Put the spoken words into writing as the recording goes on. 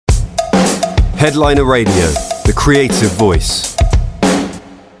Headliner Radio, the creative voice.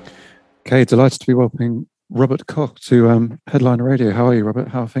 Okay, delighted to be welcoming Robert Koch to Headliner Radio. How are you, Robert?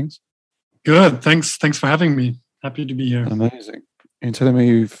 How are things? Good, thanks for having me. Happy to be here. Amazing. You're telling me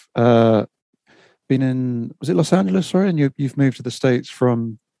you've been in, was it Los Angeles, sorry? And you've moved to the States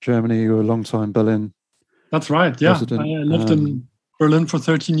from Germany. You were a long time Berlin. That's right, yeah. Resident. I lived in Berlin for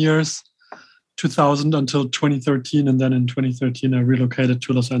 13 years, 2000 until 2013. And then in 2013, I relocated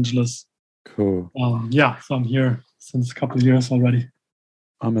to Los Angeles. Cool. So I'm here since a couple of years already.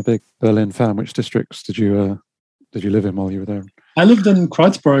 I'm a big Berlin fan. Which districts did you live in while you were there? I lived in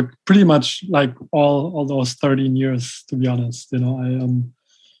Kreuzberg pretty much like all those 13 years, to be honest. You know, I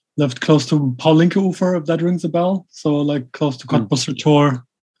lived close to Paul-Lincke-Ufer, if that rings a bell. So like close to Cottbusser Tor,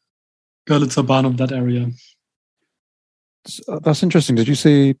 Görlitzer Bahnhof, that area. That's interesting. Did you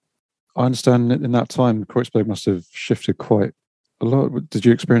see, I understand in that time, Kreuzberg must have shifted quite a lot. Did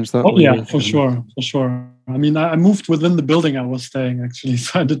you experience that? Oh, yeah, for sure. I mean, I moved within the building I was staying, actually.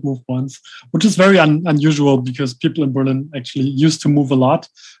 So I did move once, which is very unusual because people in Berlin actually used to move a lot.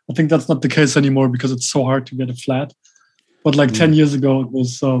 I think that's not the case anymore because it's so hard to get a flat. But like 10 years ago, it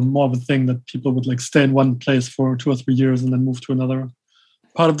was more of a thing that people would like stay in one place for 2 or 3 years and then move to another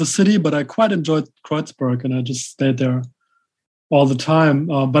part of the city. But I quite enjoyed Kreuzberg and I just stayed there all the time.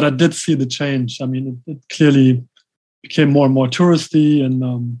 But I did see the change. I mean, it clearly became more and more touristy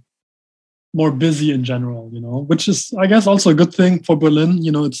and more busy in general, you know, which is, I guess, also a good thing for Berlin.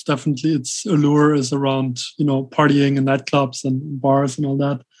 You know, it's definitely, its allure is around, you know, partying and nightclubs and bars and all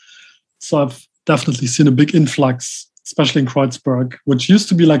that. So I've definitely seen a big influx, especially in Kreuzberg, which used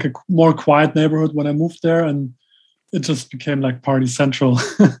to be like a more quiet neighborhood when I moved there. And it just became like party central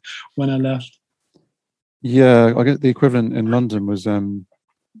when I left. Yeah, I guess the equivalent in London was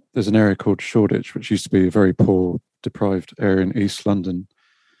there's an area called Shoreditch, which used to be a very poor, deprived area in East London.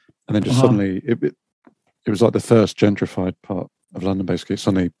 And then just suddenly, it was like the first gentrified part of London, basically.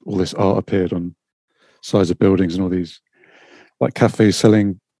 Suddenly all this art appeared on sides of buildings and all these like cafes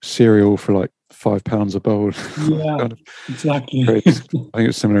selling cereal for like £5 a bowl. Yeah, kind of exactly. I think it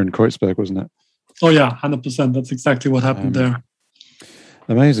was similar in Kreuzberg, wasn't it? Oh yeah, 100%. That's exactly what happened there.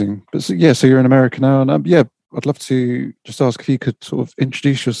 Amazing. But so you're in America now. And I'd love to just ask if you could sort of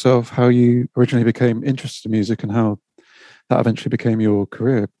introduce yourself, how you originally became interested in music and how that eventually became your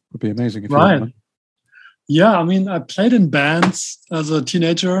career. Would be amazing if you right. Mind. Yeah, I mean, I played in bands as a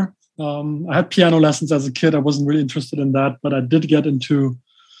teenager. I had piano lessons as a kid. I wasn't really interested in that, but I did get into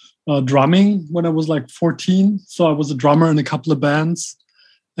drumming when I was like 14. So I was a drummer in a couple of bands.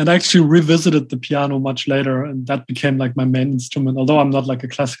 And I actually revisited the piano much later, and that became like my main instrument. Although I'm not like a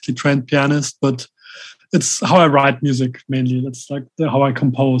classically trained pianist, but it's how I write music mainly. That's like how I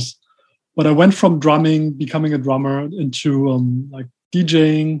compose. But I went from drumming, becoming a drummer, into like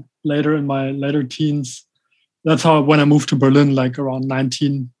DJing later in my later teens. That's how when I moved to Berlin, like around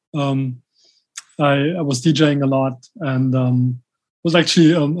 19, I was DJing a lot and was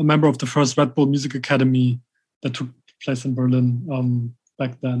actually a member of the first Red Bull Music Academy that took place in Berlin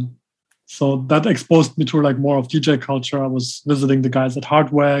back then. So that exposed me to like more of DJ culture. I was visiting the guys at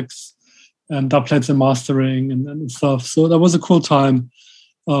Hardwax and dubplates and mastering and stuff. So that was a cool time.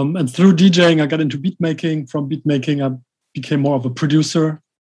 And through DJing, I got into beat making. From beat making, I became more of a producer.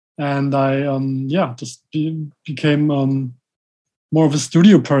 And I, just became more of a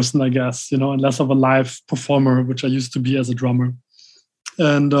studio person, I guess, you know, and less of a live performer, which I used to be as a drummer.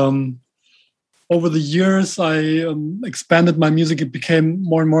 And over the years, I expanded my music. It became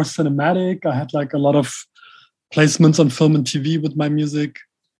more and more cinematic. I had like a lot of placements on film and TV with my music.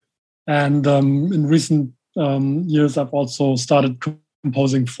 And in recent years, I've also started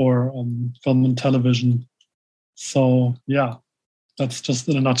composing for film and television. So, yeah, that's just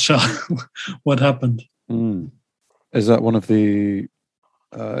in a nutshell what happened. Is that one of the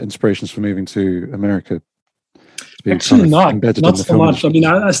inspirations for moving to America? Actually, not so much. I mean,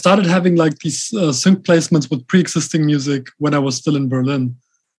 I started having like these sync placements with pre-existing music when I was still in Berlin.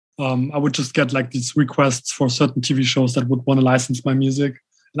 I would just get like these requests for certain TV shows that would want to license my music.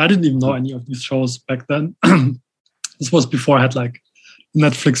 And I didn't even know any of these shows back then. This was before I had like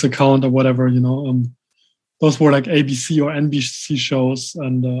Netflix account or whatever, you know. Those were like ABC or NBC shows,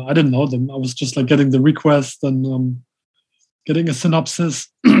 and I didn't know them. I was just like getting the request and getting a synopsis,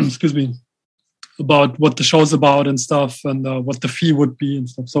 excuse me, about what the show's about and stuff, and what the fee would be and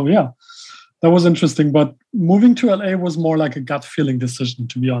stuff. So yeah, that was interesting. But moving to LA was more like a gut feeling decision,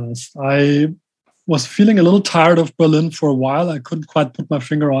 to be honest. I was feeling a little tired of Berlin for a while. I couldn't quite put my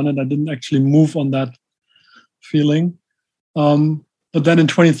finger on it. I didn't actually move on that feeling. But then in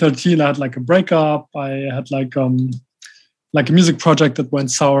 2013, I had like a breakup. I had like like a music project that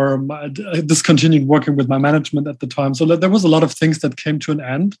went sour. I discontinued working with my management at the time. So there was a lot of things that came to an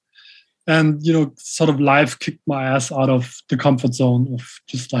end. And, sort of life kicked my ass out of the comfort zone of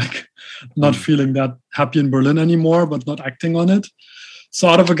just like not feeling that happy in Berlin anymore, but not acting on it. So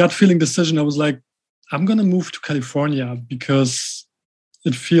out of a gut feeling decision, I was like, I'm going to move to California because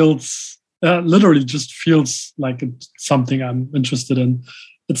it feels, literally just feels like it's something I'm interested in.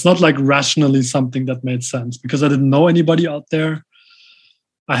 It's not like rationally something that made sense because I didn't know anybody out there.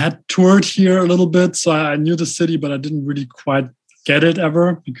 I had toured here a little bit, so I knew the city, but I didn't really quite get it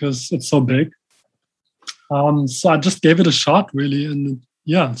ever because it's so big. So I just gave it a shot, really. And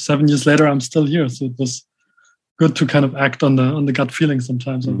 7 years later, I'm still here. So it was good to kind of act on the gut feeling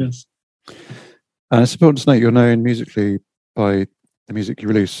sometimes, I guess. And it's important to note you're known musically by the music you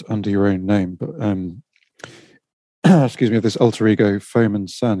release under your own name, but excuse me, this alter ego, Foam &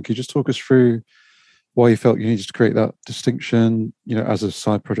 Sand. Can you just talk us through why you felt you needed to create that distinction, as a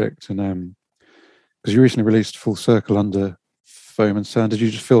side project? And because you recently released Full Circle under Foam & Sand, did you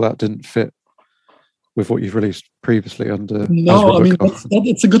just feel that didn't fit with what you've released previously under? No, I mean,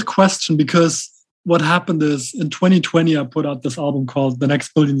 it's a good question because what happened is in 2020, I put out this album called The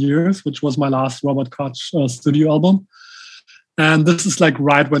Next Billion Years, which was my last Robert Koch studio album. And this is like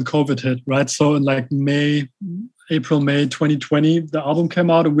right when COVID hit, right? So in like April, May 2020, the album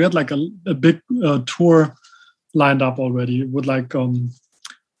came out and we had like a big tour lined up already with like philharmonic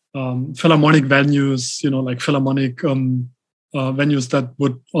venues, like philharmonic venues that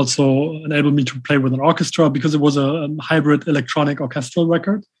would also enable me to play with an orchestra because it was a hybrid electronic orchestral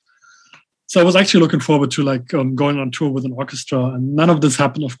record. So I was actually looking forward to like going on tour with an orchestra, and none of this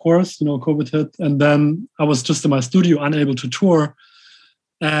happened, of course, COVID hit. And then I was just in my studio, unable to tour.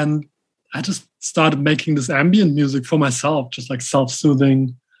 And I just started making this ambient music for myself, just like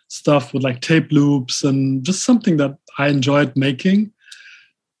self-soothing stuff with like tape loops and just something that I enjoyed making.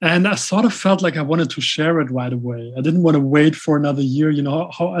 And I sort of felt like I wanted to share it right away. I didn't want to wait for another year.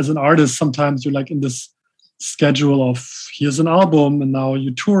 How as an artist, sometimes you're like in this schedule of here's an album and now you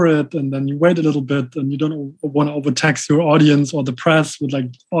tour it and then you wait a little bit and you don't want to overtax your audience or the press with like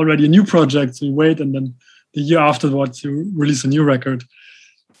already a new project. So you wait and then the year afterwards you release a new record.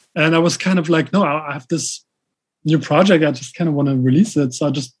 And I was kind of like, no, I have this new project. I just kind of want to release it. So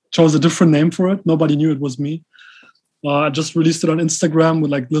I just chose a different name for it. Nobody knew it was me. I just released it on Instagram with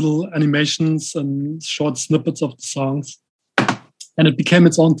like little animations and short snippets of the songs. And it became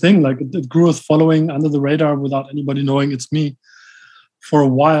its own thing. Like it grew a following under the radar without anybody knowing it's me for a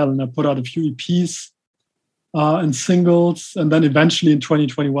while. And I put out a few EPs and singles. And then eventually in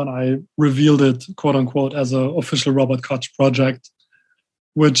 2021, I revealed it, quote unquote, as an official Robert Koch project,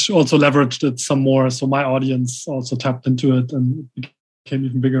 which also leveraged it some more. So my audience also tapped into it and it became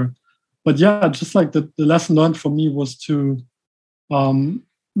even bigger. But yeah, just like the lesson learned for me was to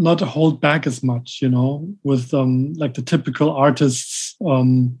not hold back as much, with like the typical artists'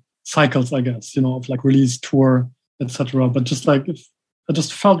 cycles, I guess, of like release, tour, etc. But just like I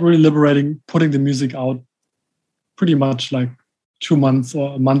just felt really liberating putting the music out pretty much like 2 months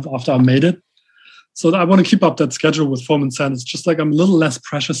or a month after I made it. So I want to keep up that schedule with Foam & Sand. It's just like I'm a little less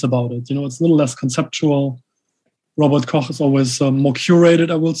precious about it. It's a little less conceptual. Robert Koch is always more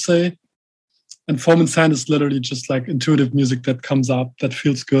curated, I will say. And Foam & Sand is literally just like intuitive music that comes up, that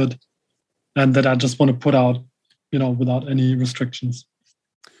feels good, and that I just want to put out, without any restrictions.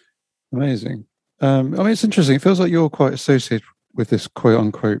 Amazing. It's interesting. It feels like you're quite associated with this quote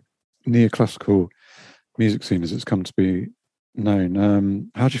unquote neoclassical music scene as it's come to be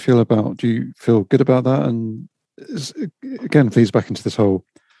known. How do you feel good about that? And again, feeds back into this whole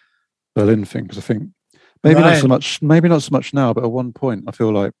Berlin thing, because I think maybe not so much now, but at one point I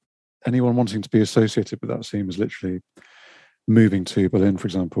feel like anyone wanting to be associated with that scene was literally moving to Berlin, for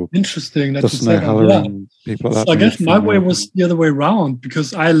example. Interesting. Dustin O'Halloran, people like that. So I guess my way was the other way around,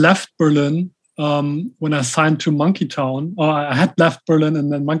 because I left Berlin when I signed to Monkey Town. Or I had left Berlin,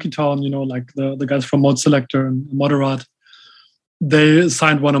 and then Monkey Town, like the guys from Mode Selector and Moderat, they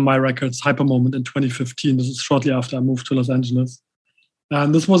signed one of my records, Hyper Moment, in 2015. This is shortly after I moved to Los Angeles.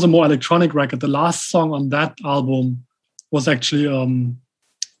 And this was a more electronic record. The last song on that album was actually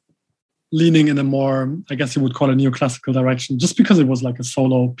leaning in a more, I guess you would call it, neoclassical direction, just because it was like a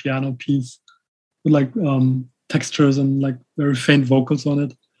solo piano piece with like textures and like very faint vocals on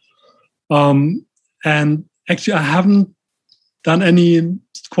it. And actually, I haven't done any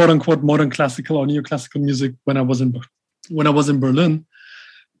quote unquote modern classical or neoclassical music when I was in Berlin.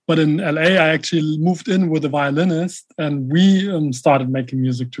 But in LA, I actually moved in with a violinist, and we started making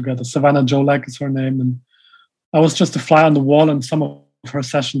music together. Savannah Jolak is her name, and I was just a fly on the wall in some of her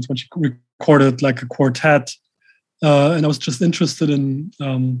sessions when she recorded like a quartet and I was just interested in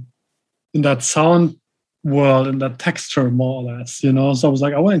that sound world and that texture, more or less, you know. So I was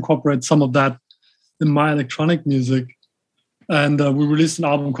like, I want to incorporate some of that in my electronic music. And we released an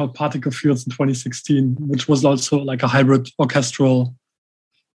album called Particle Fields in 2016, which was also like a hybrid orchestral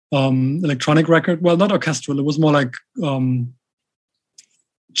electronic record. Well, not orchestral, it was more like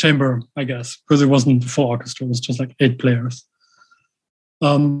chamber, I guess, because it wasn't full orchestra, it was just like 8 players.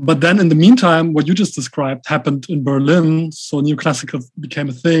 But then in the meantime, what you just described happened in Berlin. So neoclassical became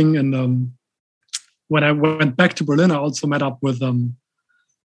a thing. And when I went back to Berlin, I also met up with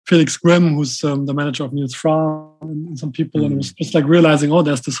Felix Grimm, who's the manager of Niels Frahm, and some people. And it was just like realizing, oh,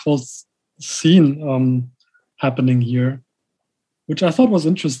 there's this whole scene happening here, which I thought was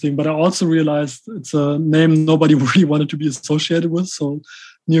interesting. But I also realized it's a name nobody really wanted to be associated with. So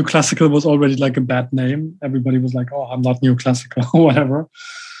neoclassical was already like a bad name. Everybody was like, oh, I'm not neoclassical or whatever.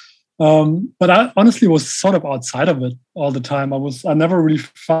 But I honestly was sort of outside of it all the time. I never really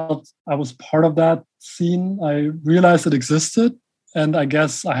felt I was part of that scene. I realized it existed, and I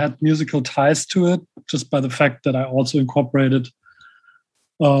guess I had musical ties to it just by the fact that I also incorporated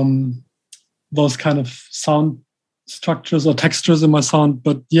those kind of sound structures or textures in my sound.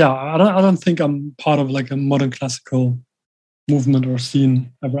 But yeah, I don't think I'm part of like a modern classical movement or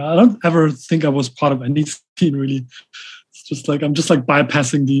scene ever. I don't ever think I was part of any scene really. It's just like I'm just like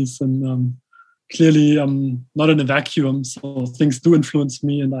bypassing these, and clearly I'm not in a vacuum, so things do influence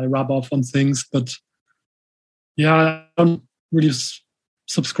me and I rub off on things. But yeah, I don't really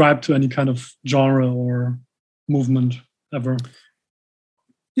subscribe to any kind of genre or movement ever.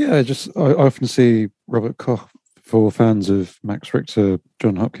 Yeah, I often see Robert Koch, for fans of Max Richter,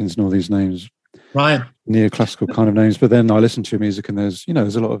 John Hopkins, and all these names, right? Neoclassical kind of names. But then I listen to your music, and there's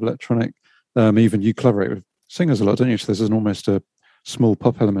a lot of electronic. Even you collaborate with singers a lot, don't you? So there's almost a small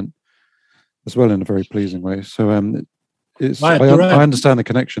pop element as well in a very pleasing way. So it's right, I understand the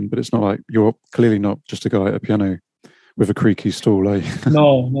connection, but it's not like you're clearly not just a guy at a piano with a creaky stool, eh?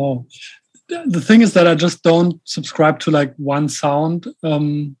 No. The thing is that I just don't subscribe to like one sound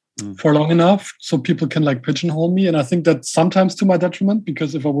for long enough, so people can like pigeonhole me. And I think that's sometimes to my detriment,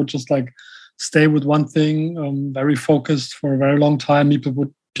 because if I would just like stay with one thing, very focused for a very long time,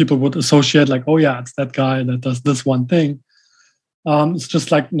 people would associate like, oh yeah, it's that guy that does this one thing. It's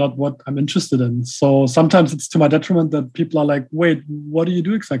just like not what I'm interested in. So sometimes it's to my detriment that people are like, wait, what do you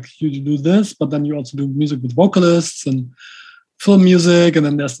do exactly? You do this, but then you also do music with vocalists and film music, and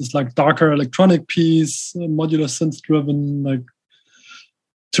then there's this like darker electronic piece, modular synth driven. Like,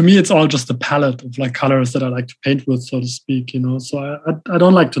 to me, it's all just a palette of like colors that I like to paint with, so to speak, you know. So I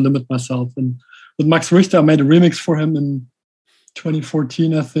don't like to limit myself. And with Max Richter, I made a remix for him in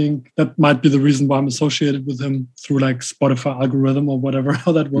 2014, I think. That might be the reason why I'm associated with him through like Spotify algorithm or whatever,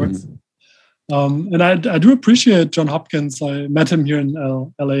 how that works. And I do appreciate John Hopkins. I met him here in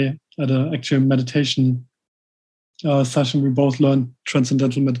LA at a meditation session. We both learned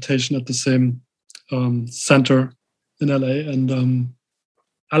transcendental meditation at the same center in LA, and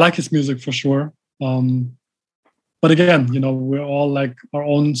I like his music for sure. But again, you know, we're all like our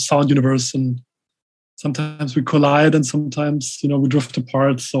own sound universe, and sometimes we collide and sometimes, you know, we drift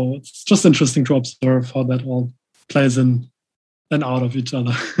apart. So it's just interesting to observe how that all plays in and out of each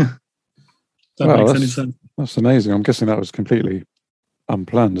other. That makes any sense. That's amazing. I'm guessing that was completely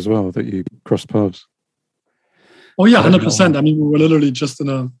unplanned as well, that you crossed paths. Oh yeah, 100%. I mean, we were literally just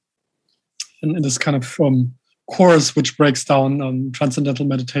in this kind of course which breaks down transcendental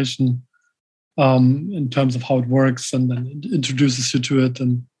meditation in terms of how it works, and then it introduces you to it,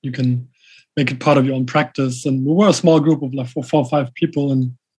 and you can make it part of your own practice. And we were a small group of like 4 or 5 people,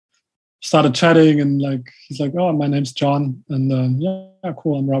 and started chatting, and like he's like, oh, my name's John, and yeah,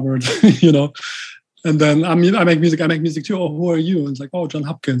 cool, I'm Robert. You know. And then I make music too. Oh, who are you? And it's like, oh, John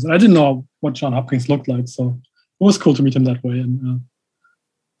Hopkins. And I didn't know what John Hopkins looked like, so it was cool to meet him that way, and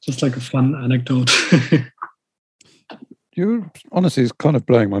just like a fun anecdote. You're honestly, it's kind of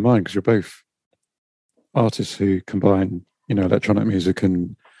blowing my mind, because you're both artists who combine, you know, electronic music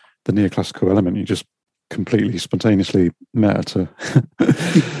and the neoclassical element. You just completely spontaneously met at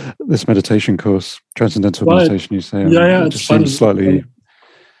this meditation course, transcendental meditation. You say, yeah, it just seems slightly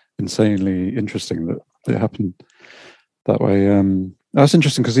insanely interesting that it happened that way. That's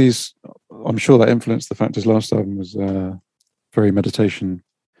interesting, because I'm sure that influenced the fact his last album was very meditation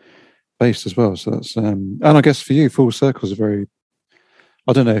based as well. So that's and I guess for you, Full Circle is a very,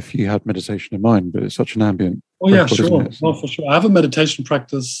 I don't know if you had meditation in mind, but it's such an ambient. Oh yeah, sure. No, for sure. I have a meditation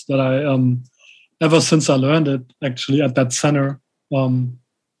practice that I ever since I learned it, actually, at that center.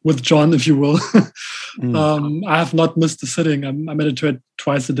 with John, if you will. I have not missed a sitting. I meditate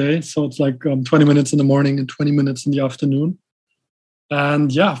twice a day. So it's like 20 minutes in the morning and 20 minutes in the afternoon.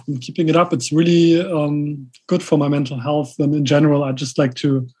 And yeah, I'm keeping it up. It's really good for my mental health. And in general, I just like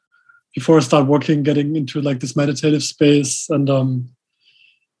to, before I start working, getting into like this meditative space. And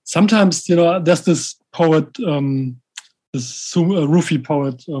sometimes, there's this poet, this Rufi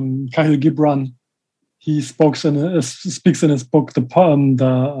poet, Kahlil Gibran. He speaks in his book,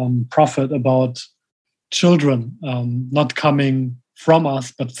 The Prophet, about children not coming from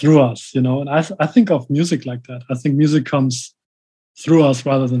us, but through us, And I think of music like that. I think music comes through us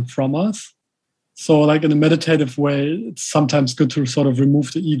rather than from us. So like in a meditative way, it's sometimes good to sort of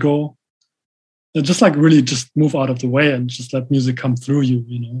remove the ego and just like really just move out of the way and just let music come through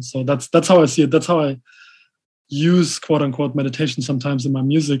you, So that's how I see it. That's how I use quote unquote meditation sometimes in my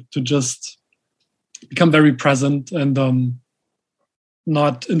music, to just become very present and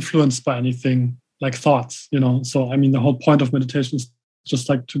not influenced by anything like thoughts, So I mean, the whole point of meditation is just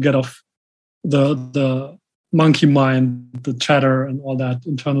like to get off the monkey mind, the chatter and all that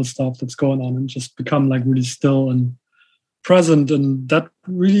internal stuff that's going on, and just become like really still and present. And that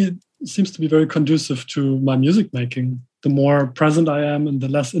really seems to be very conducive to my music making. The more present I am and the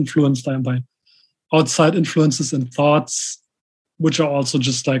less influenced I am by outside influences and thoughts, which are also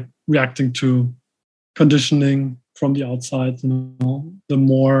just like reacting to conditioning from the outside, the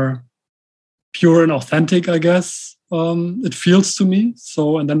more pure and authentic, I guess, it feels to me.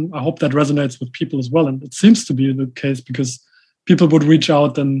 So, and then I hope that resonates with people as well. And it seems to be the case, because people would reach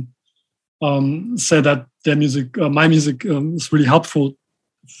out and say that their music, my music, is really helpful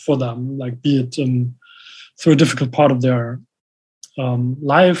for them, like be it through a difficult part of their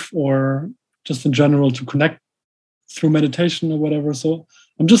life, or just in general to connect through meditation or whatever. So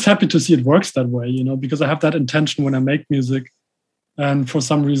I'm just happy to see it works that way, because I have that intention when I make music. And for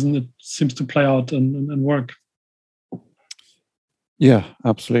some reason, it seems to play out and work. Yeah,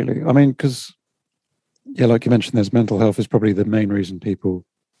 absolutely. I mean, because, like you mentioned, there's mental health is probably the main reason people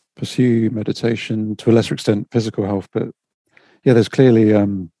pursue meditation, to a lesser extent, physical health. But yeah, there's clearly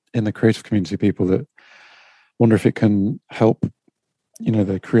in the creative community people that wonder if it can help,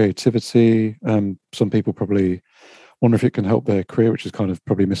 their creativity. Some people probably wonder if it can help their career, which is kind of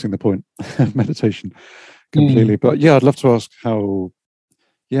probably missing the point of meditation completely. But yeah, I'd love to ask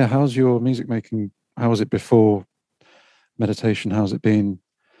how's your music making? How was it before meditation? How's it been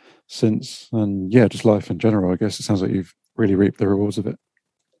since? And yeah, just life in general. I guess it sounds like you've really reaped the rewards of it.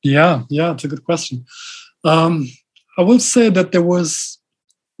 Yeah, it's a good question. I will say that there was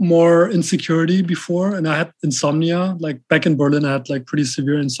more insecurity before, and I had insomnia. Like back in Berlin, I had like pretty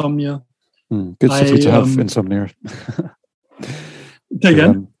severe insomnia. Good city to have insomnia.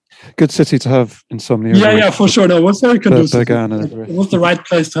 Again? Good city to have insomnia. Yeah, for sure. No, it was very conducive. It was the right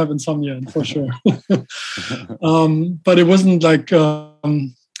place to have insomnia, for sure. But it wasn't like,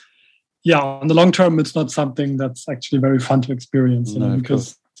 on the long term, it's not something that's actually very fun to experience,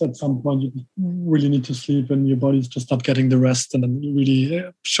 because at some point you really need to sleep and your body's just not getting the rest, and then you really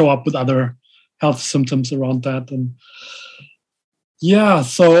show up with other health symptoms around that. And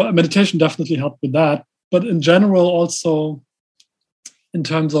so meditation definitely helped with that. But in general, also in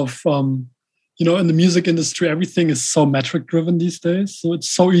terms of, in the music industry, everything is so metric driven these days. So it's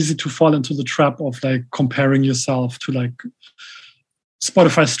so easy to fall into the trap of like comparing yourself to like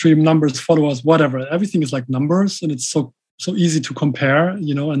Spotify stream numbers, followers, whatever. Everything is like numbers, and it's so easy to compare,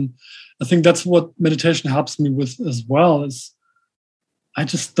 and I think that's what meditation helps me with as well, is I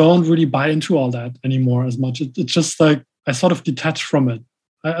just don't really buy into all that anymore as much. It's just like I sort of detach from it.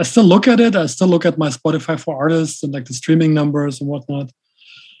 I still look at it. I still look at my Spotify for artists and like the streaming numbers and whatnot,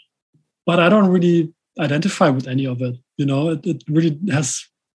 but I don't really identify with any of it. It really has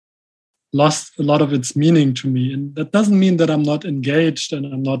lost a lot of its meaning to me. And that doesn't mean that I'm not engaged and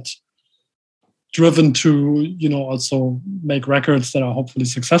I'm not driven to, also make records that are hopefully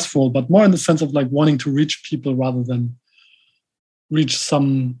successful, but more in the sense of like wanting to reach people rather than reach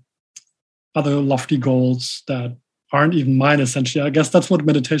some other lofty goals that aren't even mine, essentially. I guess that's what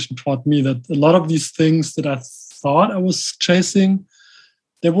meditation taught me, that a lot of these things that I thought I was chasing,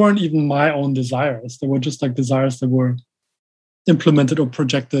 they weren't even my own desires. They were just like desires that were implemented or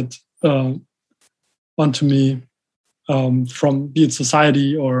projected onto me from, be it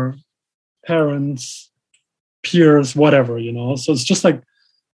society or parents, peers, whatever, So it's just like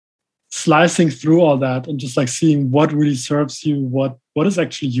slicing through all that and just like seeing what really serves you, what is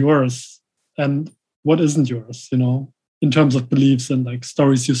actually yours and what isn't yours, in terms of beliefs and like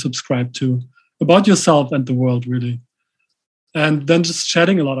stories you subscribe to about yourself and the world, really. And then just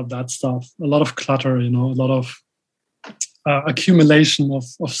shedding a lot of that stuff, a lot of clutter, a lot of accumulation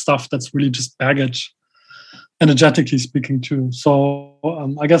of stuff that's really just baggage, energetically speaking too. So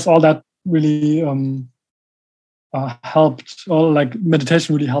I guess all that really helped, or like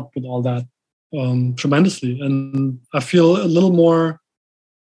meditation really helped with all that tremendously. And I feel a little more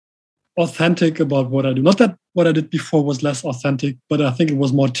authentic about what I do. Not that what I did before was less authentic, but I think it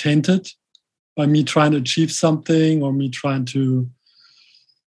was more tainted by me trying to achieve something or me trying to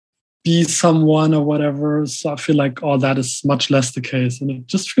be someone or whatever. So I feel like all that is much less the case, and it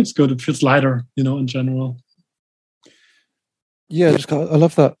just feels good. It feels lighter, in general. Yeah, I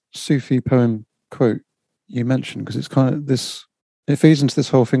love that Sufi poem quote you mentioned, because it's kind of this, it feeds into this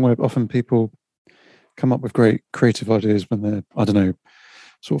whole thing where often people come up with great creative ideas when they're, I don't know,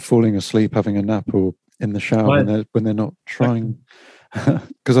 sort of falling asleep, having a nap, or in the shower, right, when they're not trying.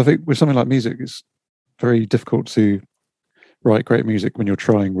 Because I think with something like music, it's very difficult to write great music when you're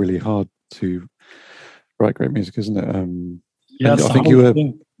trying really hard to write great music, isn't it? Yeah, I think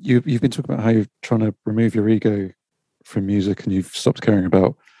you've been talking about how you're trying to remove your ego from music, and you've stopped caring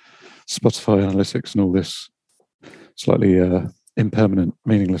about Spotify analytics and all this slightly impermanent,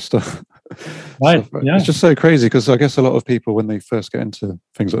 meaningless stuff. Right. Yeah. It's just so crazy, because I guess a lot of people, when they first get into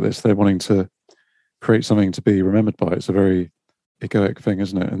things like this, they're wanting to create something to be remembered by. It's a very egoic thing,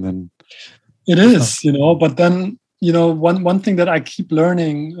 isn't it? And then it is, but then, one thing that I keep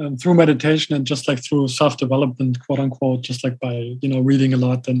learning through meditation and just like through self-development, quote unquote, just like by, reading a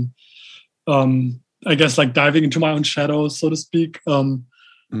lot and I guess like diving into my own shadows, so to speak.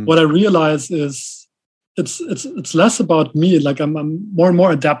 What I realize is it's less about me. Like I'm more and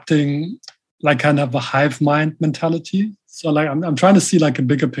more adapting like kind of a hive mind mentality. So like I'm trying to see like a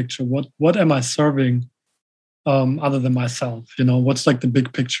bigger picture. What am I serving other than myself? What's like the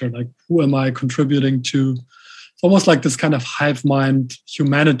big picture? Like who am I contributing to? It's almost like this kind of hive mind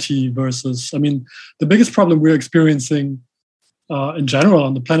humanity versus, the biggest problem we're experiencing in general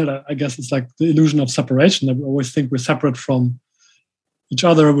on the planet, I guess, it's like the illusion of separation, that we always think we're separate from each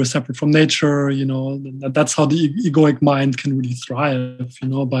other, we're separate from nature, that's how the egoic mind can really thrive,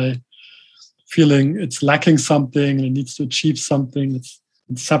 by feeling it's lacking something and it needs to achieve something. It's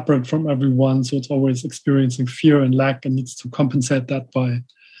separate from everyone, so it's always experiencing fear and lack and needs to compensate that by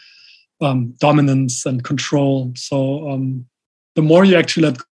dominance and control. So the more you actually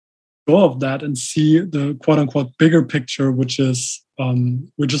let go of that and see the quote unquote bigger picture, which is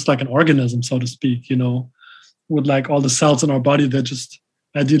we're just like an organism, so to speak, with like all the cells in our body, they're just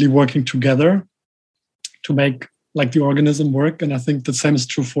ideally working together to make like the organism work. And I think the same is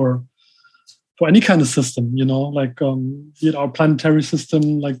true for any kind of system, like be it our planetary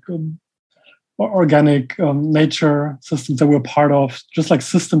system, like organic nature systems that we're part of, just like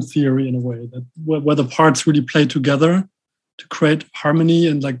system theory in a way, that where the parts really play together to create harmony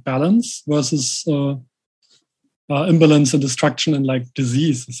and like balance versus imbalance and destruction and like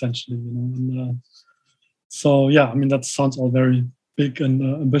disease, essentially. So yeah, that sounds all very big and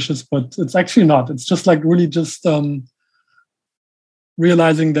ambitious, but it's actually not. It's just like really just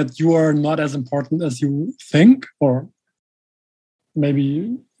realizing that you are not as important as you think, or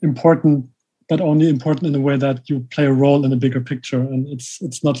maybe important, but only important in a way that you play a role in a bigger picture. And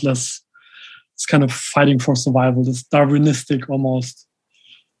it's not less. It's kind of fighting for survival, this Darwinistic almost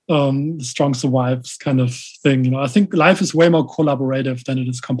the strong survives kind of thing. I think life is way more collaborative than it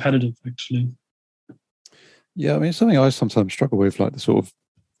is competitive, actually. Yeah, it's something I sometimes struggle with, like the sort of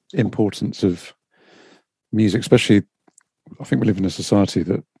importance of music, especially I think we live in a society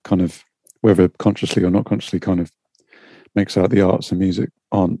that kind of, whether consciously or not consciously, kind of makes out the arts and music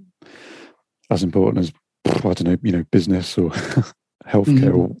aren't as important as, I don't know, business or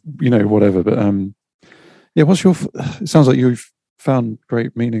healthcare or whatever. But yeah, it sounds like you've found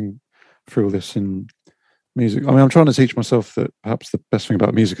great meaning through all this in music. I'm trying to teach myself that perhaps the best thing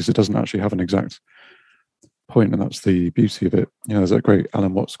about music is it doesn't actually have an exact point, and that's the beauty of it. There's that great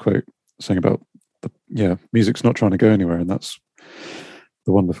Alan Watts quote saying about music's not trying to go anywhere, and that's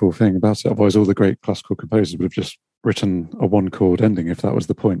the wonderful thing about it. Otherwise, all the great classical composers would have just written a one chord ending if that was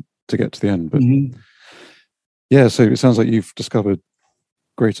the point, to get to the end. But yeah, so it sounds like you've discovered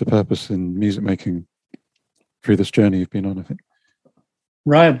greater purpose in music making through this journey you've been on, I think.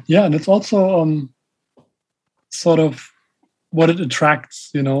 Right. Yeah. And it's also sort of what it attracts,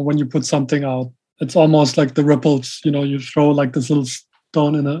 when you put something out. It's almost like the ripples, you throw like this little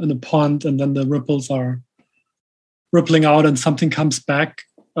stone in a pond, and then the ripples are rippling out and something comes back.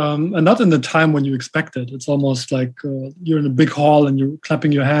 And not in the time when you expect it. It's almost like you're in a big hall and you're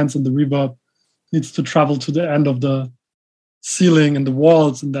clapping your hands, and the reverb needs to travel to the end of the ceiling and the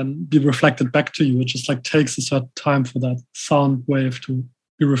walls and then be reflected back to you. It just like takes a certain time for that sound wave to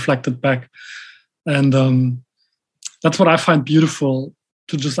be reflected back. And that's what I find beautiful,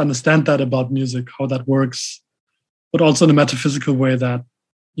 to just understand that about music, how that works, but also in a metaphysical way that,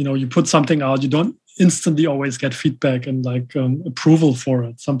 you put something out, you don't instantly always get feedback and like approval for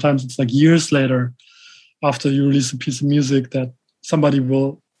it. Sometimes it's like years later after you release a piece of music that somebody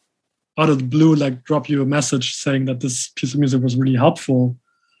will, out of the blue, like drop you a message saying that this piece of music was really helpful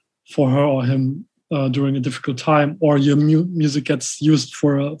for her or him during a difficult time, or your music gets used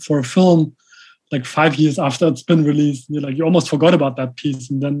for a film like 5 years after it's been released. You're like, you almost forgot about that piece,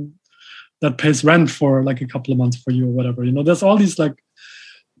 and then that pays rent for like a couple of months for you or whatever. There's all these like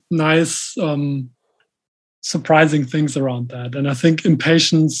nice, surprising things around that. And I think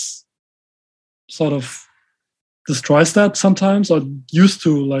impatience sort of destroys that sometimes, or used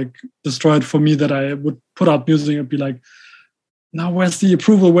to like destroy it for me, that I would put out music and be like, now where's the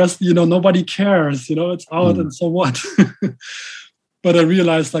approval? Where's, nobody cares, it's out and so what? But I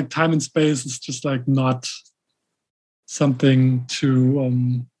realized like time and space is just like not something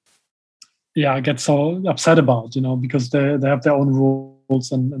to get so upset about, because they have their own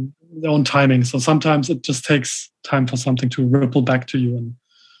rules and their own timing. So sometimes it just takes time for something to ripple back to you. And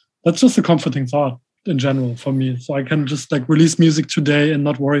that's just a comforting thought in general for me. So I can just like release music today and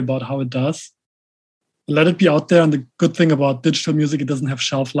not worry about how it does. Let it be out there. And the good thing about digital music, it doesn't have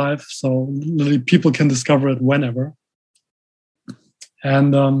shelf life. So literally people can discover it whenever.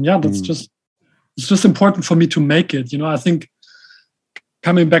 And it's just important for me to make it. I think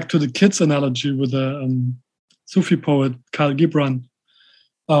coming back to the kids analogy with the Sufi poet Khalil Gibran,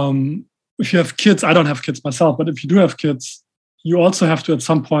 if you have kids, I don't have kids myself, but if you do have kids, you also have to at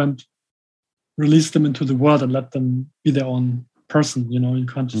some point release them into the world and let them be their own person. You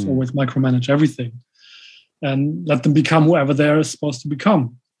can't just always micromanage everything, and let them become whoever they're supposed to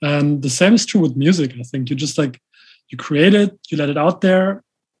become. And the same is true with music. I think you just like, you create it, you let it out there.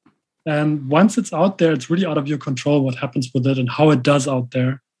 And once it's out there, it's really out of your control what happens with it and how it does out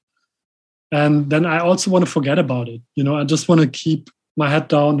there. And then I also want to forget about it. I just want to keep my head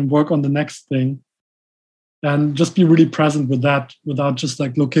down and work on the next thing, and just be really present with that without just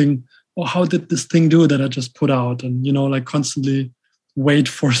like looking, oh, how did this thing do that I just put out? And, like constantly wait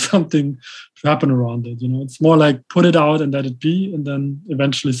for something to happen around it. It's more like put it out and let it be. And then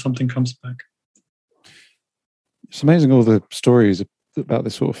eventually something comes back. It's amazing all the stories about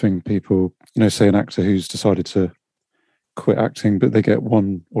this sort of thing. People, say an actor who's decided to quit acting, but they get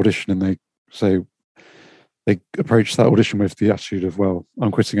one audition and they say they approach that audition with the attitude of, well,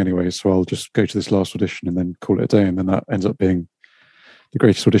 I'm quitting anyway, so I'll just go to this last audition and then call it a day. And then that ends up being the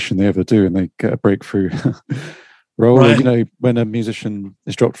greatest audition they ever do, and they get a breakthrough role. Right. Or, when a musician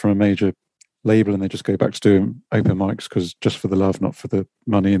is dropped from a major label and they just go back to doing open mics because just for the love, not for the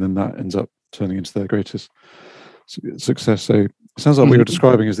money, and then that ends up turning into their greatest success. So it sounds like what you're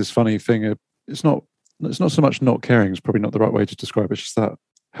describing is this funny thing. It's not so much not caring, it's probably not the right way to describe it. It's just that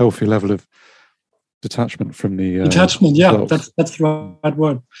healthy level of detachment from the detachment. Yeah, that's the right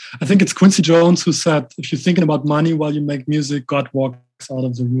word. I think it's Quincy Jones who said, if you're thinking about money while you make music, God walks out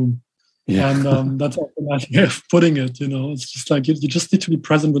of the room. Yeah. And that's also a nice way of putting it. It's just like you just need to be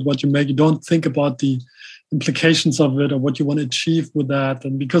present with what you make. You don't think about the implications of it or what you want to achieve with that.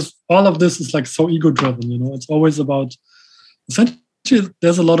 And because all of this is like so ego driven, it's always about, essentially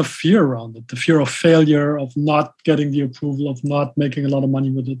there's a lot of fear around it, the fear of failure, of not getting the approval, of not making a lot of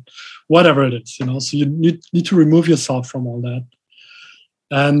money with it, whatever it is, so you need to remove yourself from all that.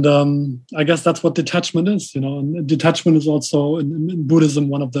 And I guess that's what detachment is, and detachment is also in Buddhism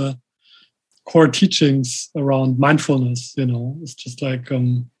one of the core teachings around mindfulness. It's just like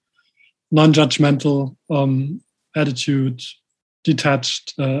non-judgmental attitude,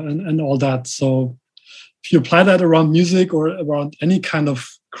 detached, and all that. So if you apply that around music or around any kind of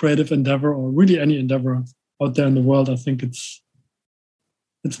creative endeavor, or really any endeavor out there in the world, I think it's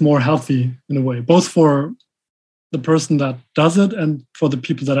more healthy in a way, both for the person that does it and for the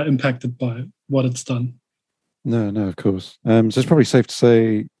people that are impacted by what it's done. No, of course. So it's probably safe to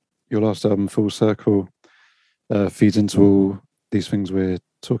say your last album, Full Circle, feeds into all these things we're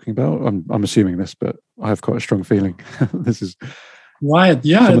talking about. I'm assuming this, but I have quite a strong feeling this is right.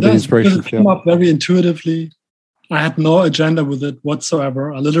 Yeah, it does. It came up very intuitively. I had no agenda with it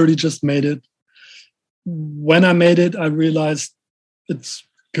whatsoever. I literally just made it. When I made it, I realized it's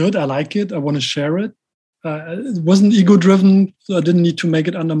good. I like it. I want to share it. It wasn't ego-driven, so I didn't need to make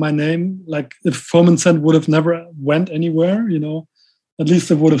it under my name. Like if Foam & Sand would have never went anywhere, at least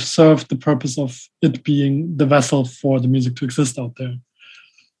it would have served the purpose of it being the vessel for the music to exist out there.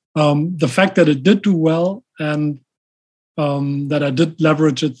 The fact that it did do well, and that I did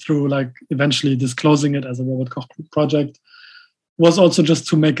leverage it through like eventually disclosing it as a Robert Koch project, was also just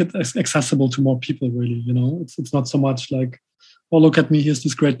to make it accessible to more people, really. It's not so much like, oh, look at me, here's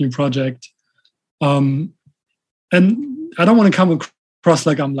this great new project. And I don't want to come across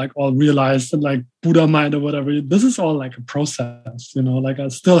like I'm like all realized and like Buddha mind or whatever. This is all like a process, like I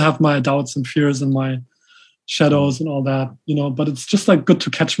still have my doubts and fears and my shadows and all that, but it's just like good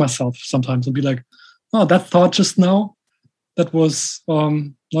to catch myself sometimes and be like, oh, that thought just now, that was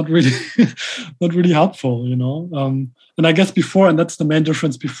not really not really helpful, and I guess before, and that's the main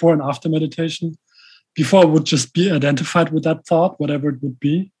difference before and after meditation, before I would just be identified with that thought, whatever it would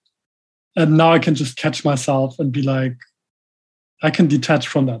be, and now I can just catch myself and be like, I can detach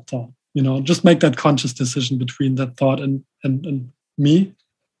from that thought, just make that conscious decision between that thought and me.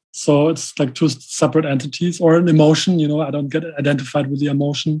 So it's like two separate entities, or an emotion, I don't get identified with the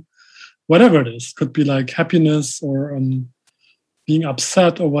emotion, whatever it is. Could be like happiness or being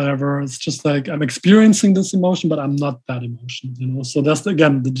upset or whatever. It's just like I'm experiencing this emotion, but I'm not that emotion, So that's,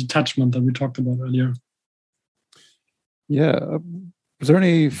 again, the detachment that we talked about earlier. Yeah. Was there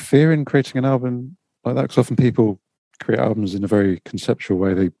any fear in creating an album like that? Because often people create albums in a very conceptual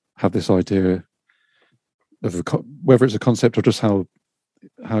way. They have this idea of whether it's a concept or just how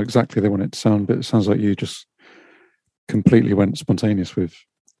exactly they want it to sound, but it sounds like you just completely went spontaneous with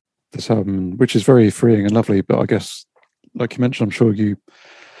this album, which is very freeing and lovely. But I guess, like you mentioned, I'm sure you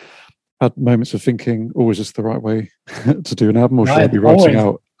had moments of thinking, oh, is this the right way to do an album, or should I be writing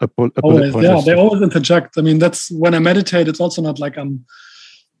out a bullet point Yeah, list? They always interject. I mean, that's when I meditate, it's also not like I'm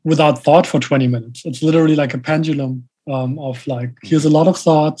without thought for 20 minutes. It's literally like a pendulum of like, here's a lot of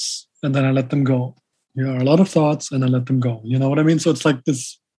thoughts and then I let them go. Here are a lot of thoughts and I let them go. You know what I mean? So it's like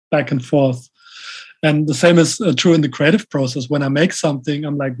this back and forth. And the same is true in the creative process. When I make something,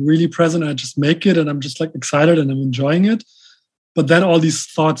 I'm like really present. I just make it and I'm just like excited and I'm enjoying it. But then all these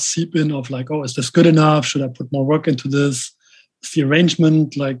thoughts seep in of like, oh, is this good enough? Should I put more work into this? Is the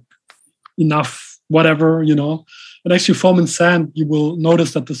arrangement like enough? Whatever, you know. And actually, Foam and Sand, you will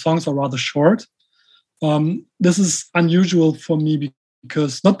notice that the songs are rather short. This is unusual for me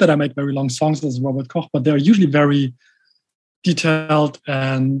because not that I make very long songs as Robert Koch, but they're usually very detailed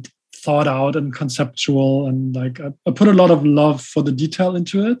and thought out and conceptual. And like I put a lot of love for the detail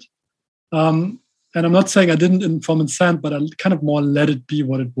into it. And I'm not saying I didn't in Foam and Sand, but I kind of more let it be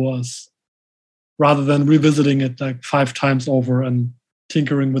what it was rather than revisiting it like 5 times over and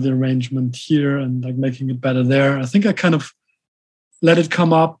tinkering with the arrangement here and like making it better there. I think I kind of let it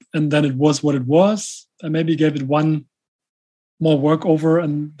come up and then it was what it was. I maybe gave it one more work over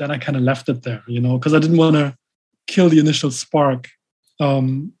and then I kind of left it there, you know, because I didn't want to kill the initial spark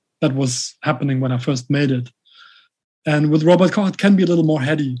that was happening when I first made it. And with Robert Koch, it can be a little more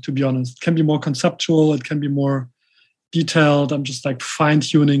heady, to be honest. It can be more conceptual. It can be more detailed. I'm just like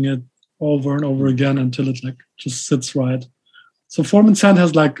fine-tuning it over and over again until it like just sits right. So Foam and Sand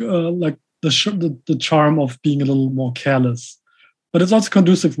has like the charm of being a little more careless, but it's also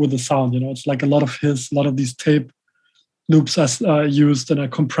conducive with the sound. You know, it's like a lot of these tape loops I used, and I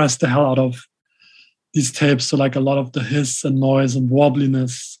compressed the hell out of these tapes. So like a lot of the hiss and noise and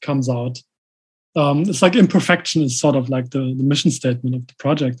wobbliness comes out. It's like imperfection is sort of like the mission statement of the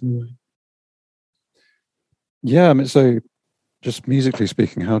project in a way. Yeah, I mean, so just musically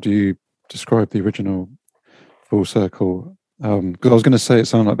speaking, how do you describe the original Full Circle? Because I was going to say it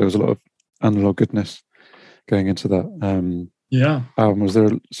sounded like there was a lot of analog goodness going into that. Yeah. Was there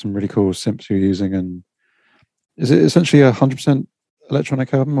some really cool synths you're using? And is it essentially 100%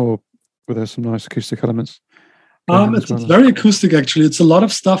 electronic album, or were there some nice acoustic elements? It's very acoustic, actually. It's a lot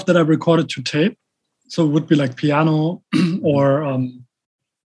of stuff that I recorded to tape. So it would be like piano or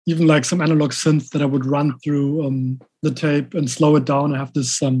even like some analog synth that I would run through the tape and slow it down. I have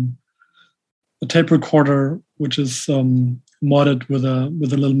this a tape recorder, which is modded with a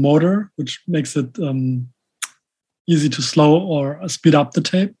little motor, which makes it easy to slow or speed up the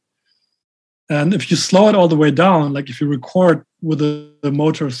tape. And if you slow it all the way down, like if you record with the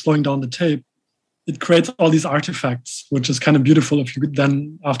motor slowing down the tape, it creates all these artifacts, which is kind of beautiful if you could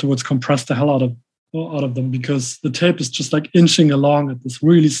then afterwards compress the hell out of them, because the tape is just like inching along at this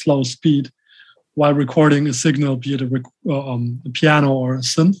really slow speed while recording a signal, be it a piano or a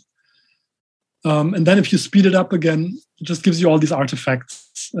synth. And then if you speed it up again, it just gives you all these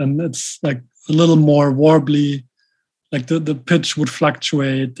artifacts, and it's like a little more warbly, like the pitch would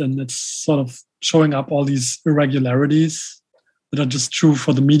fluctuate, and it's sort of showing up all these irregularities that are just true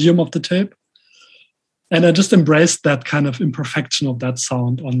for the medium of the tape. And I just embraced that kind of imperfection of that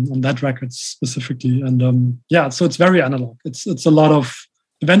sound on that record specifically. And so it's very analog. It's a lot of,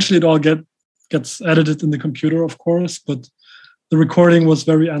 eventually it all gets edited in the computer, of course, but the recording was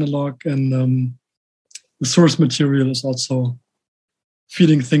very analog, and the source material is also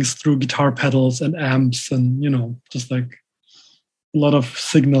feeding things through guitar pedals and amps, and just like a lot of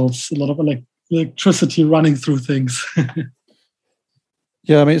signals, a lot of electricity running through things.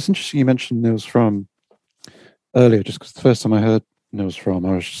 Yeah, I mean, it's interesting you mentioned Nils Frahm earlier, just because the first time I heard Nils Frahm,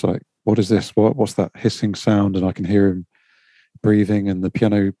 I was just like, what is this? What's that hissing sound? And I can hear him breathing, and the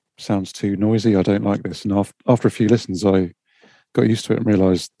piano sounds too noisy. I don't like this. And after a few listens, I got used to it and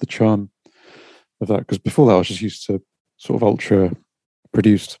realized the charm of that. Because before that, I was just used to sort of ultra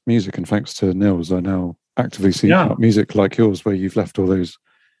produced music. And thanks to Nils, I now actively seek out music like yours, where you've left all those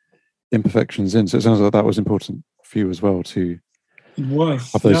imperfections in. So it sounds like that was important for you as well to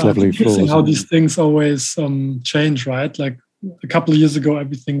have those lovely flaws. How these things always change, right? Like a couple of years ago,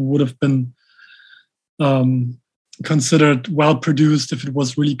 everything would have been considered well produced if it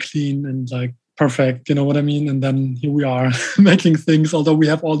was really clean and like perfect, you know what I mean? And then here we are making things, although we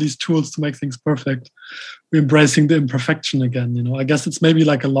have all these tools to make things perfect, we're embracing the imperfection again. I guess it's maybe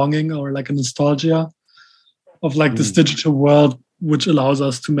like a longing or like a nostalgia of like this digital world, which allows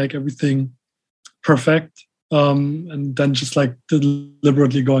us to make everything perfect, and then just like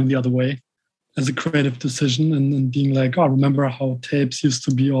deliberately going the other way as a creative decision, and being like, oh, remember how tapes used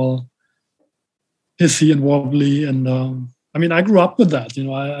to be all hissy and wobbly. And I mean, I grew up with that.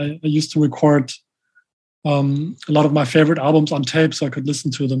 I used to record a lot of my favorite albums on tape so I could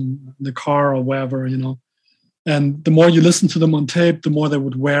listen to them in the car or wherever, and the more you listen to them on tape, the more they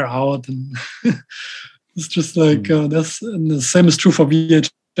would wear out. And it's just like and the same is true for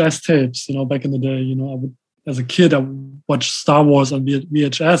VHS tapes. Back in the day, I would, as a kid, I would watch Star Wars on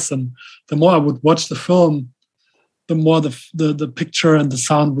VHS, and the more I would watch the film, the more the picture and the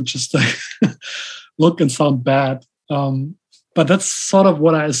sound would just like look and sound bad. But that's sort of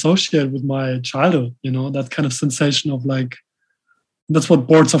what I associate with my childhood, that kind of sensation of like, that's what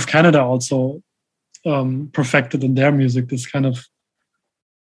Boards of Canada also perfected in their music, this kind of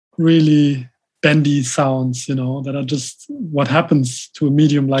really bendy sounds, that are just what happens to a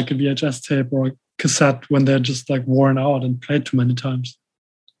medium like a VHS tape or a cassette when they're just like worn out and played too many times.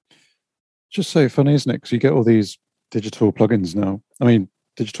 Just so funny, isn't it? Because you get all these digital plugins now. I mean,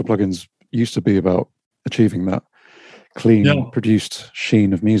 digital plugins used to be about achieving that clean, produced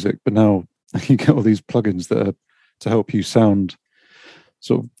sheen of music, but now you get all these plugins that are to help you sound,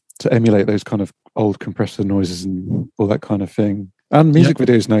 sort of to emulate those kind of old compressor noises and all that kind of thing. And music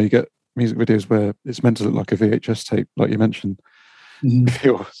videos now, you get music videos where it's meant to look like a VHS tape, like you mentioned, with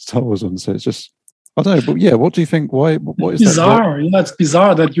your Star Wars on. So it's just, I don't know, but yeah, what do you think? What is bizarre? That? It's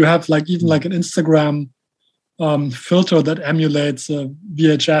bizarre that you have like even like an Instagram filter that emulates a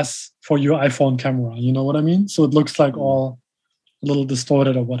VHS for your iPhone camera. You know what I mean? So it looks like all a little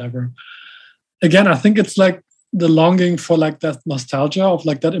distorted or whatever. Again, I think it's like the longing for like that nostalgia of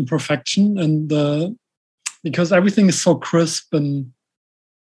like that imperfection, and because everything is so crisp and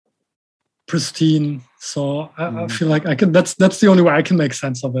pristine. So I feel like I can. That's the only way I can make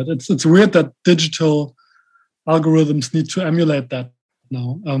sense of it. It's weird that digital algorithms need to emulate that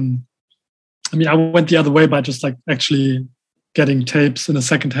now. I mean, I went the other way by just like actually getting tapes in a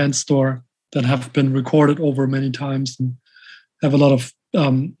secondhand store that have been recorded over many times and have a lot of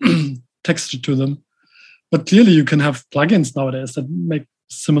texture to them. But clearly, you can have plugins nowadays that make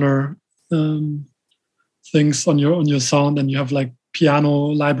similar things on your sound, and you have like piano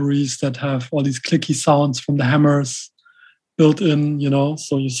libraries that have all these clicky sounds from the hammers built in,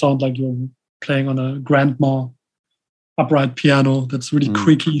 so you sound like you're playing on a grandma upright piano that's really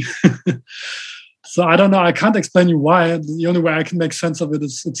creaky. So I don't know. I can't explain you why. The only way I can make sense of it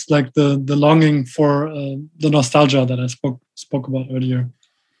is it's like the longing for the nostalgia that I spoke about earlier.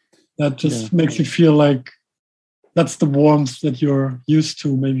 That just makes you feel like that's the warmth that you're used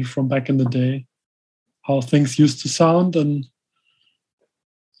to, maybe from back in the day, how things used to sound, and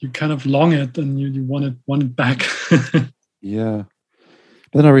you kind of long it and you want it back. Yeah.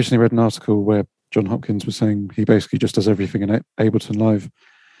 But then I recently read an article where John Hopkins was saying he basically just does everything in Ableton Live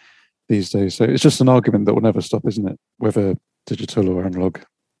these days. So it's just an argument that will never stop, isn't it? Whether digital or analog.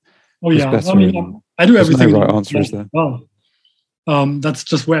 Oh yeah, I mean, I do everything. No right answer, is there? Well, that's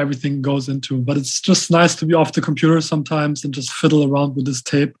just where everything goes into. But it's just nice to be off the computer sometimes and just fiddle around with this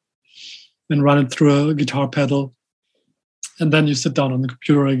tape and run it through a guitar pedal. And then you sit down on the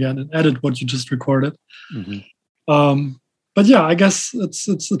computer again and edit what you just recorded. But yeah, I guess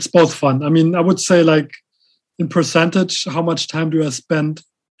it's both fun. I mean, I would say like in percentage, how much time do I spend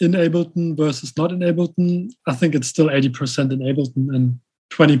in Ableton versus not in Ableton? I think it's still 80% in Ableton and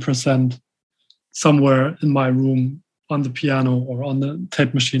 20% somewhere in my room on the piano or on the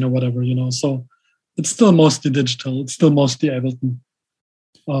tape machine or whatever, So it's still mostly digital. It's still mostly Ableton.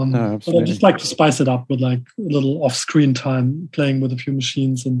 No, But I absolutely. just like to spice it up with like a little off-screen time, playing with a few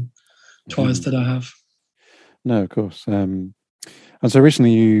machines and toys that I have. No, of course. And so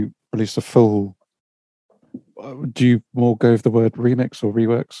recently you released a full. Do you more go with the word remix or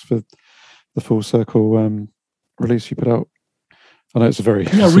reworks for the Full Circle release you put out? I know it's a very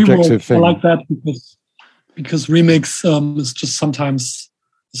subjective rework, thing. I like that because remix is just sometimes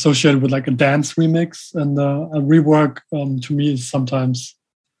associated with like a dance remix, and a rework to me is sometimes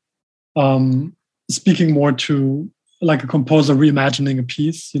speaking more to like a composer reimagining a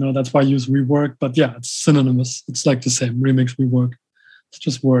piece. That's why I use rework. But yeah, it's synonymous. It's like the same, remix, rework. It's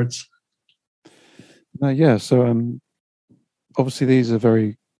just words. Yeah. So obviously these are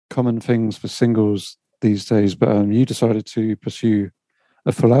very common things for singles these days, but you decided to pursue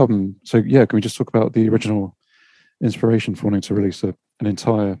a full album. So yeah, can we just talk about the original inspiration for wanting to release an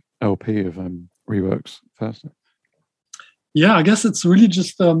entire LP of reworks first? Yeah, I guess it's really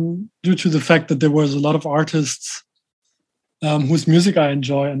just due to the fact that there was a lot of artists whose music I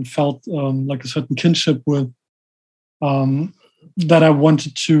enjoy and felt like a certain kinship with, that I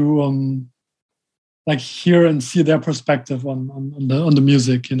wanted to like hear and see their perspective on the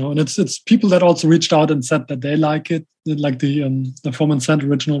music, and it's people that also reached out and said that they like it, like the Form and Sand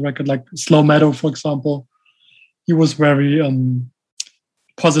original record, like Slow Meadow, for example. He was very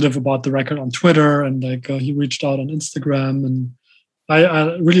positive about the record on Twitter, and like he reached out on Instagram, and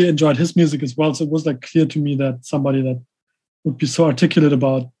I really enjoyed his music as well. So it was like clear to me that somebody that would be so articulate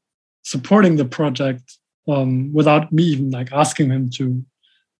about supporting the project without me even like asking him to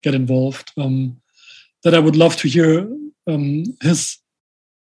get involved, that I would love to hear his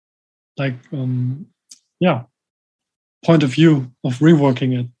like point of view of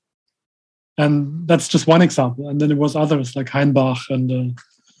reworking it. And that's just one example. And then it was others like Heinbach and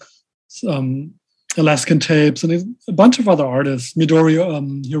Alaskan Tapes and a bunch of other artists. Midori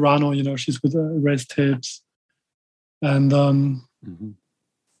Hirano, she's with Erased Tapes. And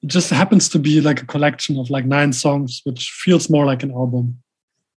it just happens to be like a collection of like 9 songs, which feels more like an album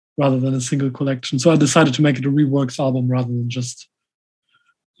rather than a single collection. So I decided to make it a reworks album rather than just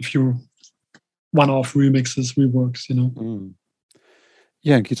a few one-off remixes, reworks,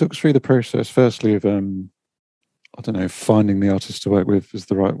 Yeah, can you talk us through the process, firstly, of, finding the artist to work with is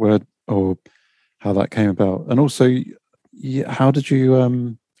the right word, or how that came about? And also, how did you, I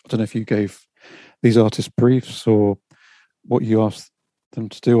don't know if you gave these artists briefs or what you asked them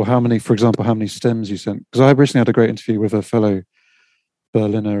to do, or how many stems you sent? Because I recently had a great interview with a fellow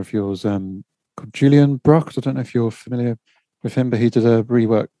Berliner of yours called Julian Brock. I don't know if you're familiar with him, but he did a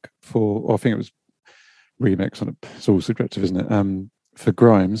rework I think it was remix, and it's all subjective, isn't it? For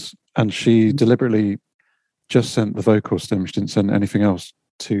Grimes, and she deliberately just sent the vocal stem. She didn't send anything else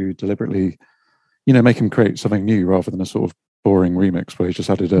to deliberately, make him create something new rather than a sort of boring remix where he just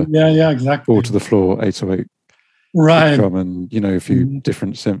added a exactly four to the floor 808 right drum and a few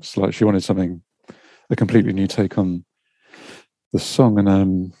different synths. Like she wanted a completely new take on the song,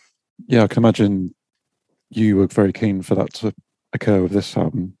 and I can imagine you were very keen for that to occur with this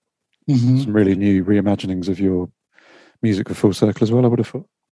album. Some really new reimaginings of your music for Full Circle as well, I would have thought.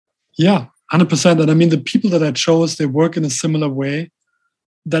 Yeah, 100%. And I mean, the people that I chose, they work in a similar way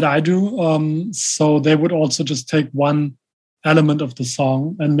that I do. So they would also just take one element of the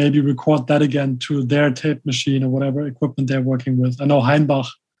song and maybe record that again to their tape machine or whatever equipment they're working with. I know Heinbach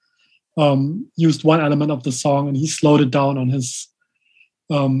used one element of the song and he slowed it down on his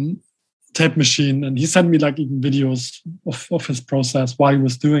tape machine. And he sent me like even videos of his process while he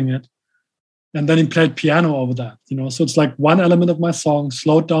was doing it. And then he played piano over that, So it's like one element of my song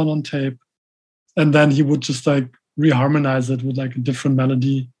slowed down on tape. And then he would just like reharmonize it with like a different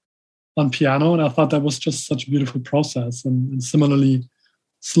melody on piano. And I thought that was just such a beautiful process. And similarly,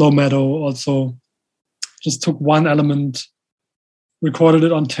 Slow Meadow also just took one element, recorded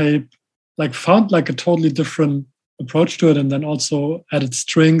it on tape, like found like a totally different approach to it, and then also added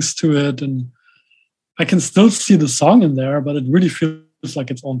strings to it. And I can still see the song in there, but it really feels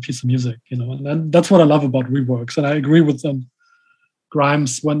like its own piece of music, and that's what I love about reworks. And I agree with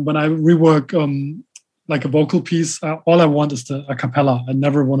Grimes when I rework like a vocal piece, all I want is the a cappella. I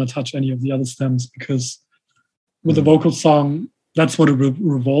never want to touch any of the other stems, because with a vocal song, that's what it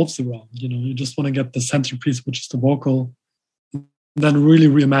revolves around. You just want to get the centerpiece, which is the vocal, and then really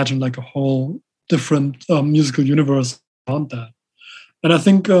reimagine like a whole different musical universe around that. And I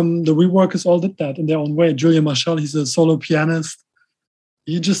think the reworkers all did that in their own way. Julian Marshall, he's a solo pianist.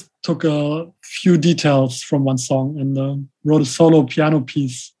 He just took a few details from one song and wrote a solo piano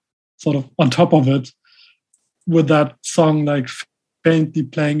piece sort of on top of it, with that song like faintly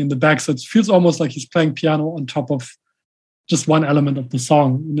playing in the back. So it feels almost like he's playing piano on top of just one element of the song.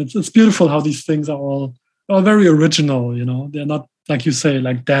 And it's beautiful how these things are all very original, you know. They're not, like you say,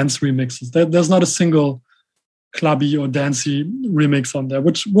 like dance remixes. There's not a single clubby or dancey remix on there,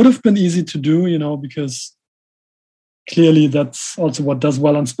 which would have been easy to do, you know, because clearly that's also what does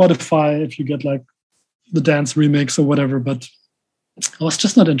well on Spotify if you get like the dance remix or whatever. But I was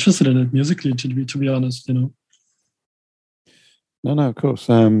just not interested in it musically, to be honest, you know. No, of course.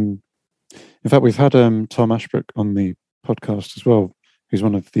 In fact, we've had Tom Ashbrook on the podcast as well, who's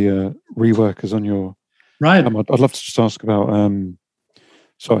one of the reworkers on your... Right. I'd love to just ask about...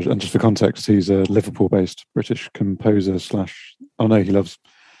 sorry, and just for context, he's a Liverpool-based British composer / oh no, he loves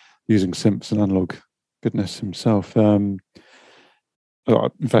using synths and analog goodness himself. In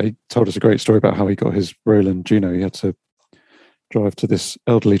fact, he told us a great story about how he got his Roland Juno. He had to drive to this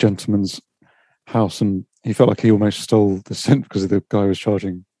elderly gentleman's house, and he felt like he almost stole the synth because the guy was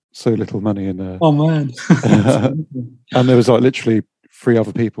charging so little money. And oh man! And there was like literally 3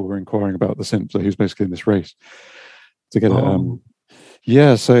 other people were inquiring about the synth, so he was basically in this race to get it.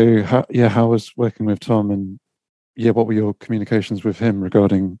 Yeah. So how was working with Tom, and what were your communications with him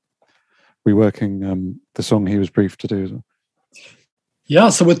regarding reworking the song he was briefed to do as well? Yeah,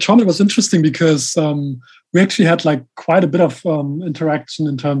 so with Tom, it was interesting because we actually had like quite a bit of interaction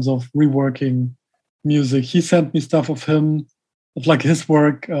in terms of reworking music. He sent me stuff of like his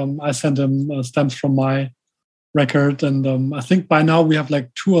work. I sent him stems from my record. And I think by now we have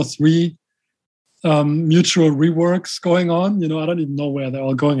like 2 or 3 mutual reworks going on. You know, I don't even know where they're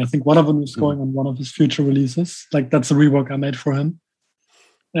all going. I think one of them is going on one of his future releases. Like that's a rework I made for him.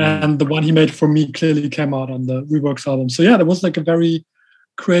 And the one he made for me clearly came out on the Reworks album. So yeah, there was like a very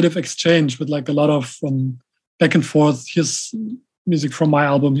creative exchange with like a lot of back and forth. His music from my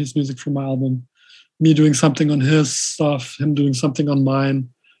album, his music from my album, me doing something on his stuff, him doing something on mine.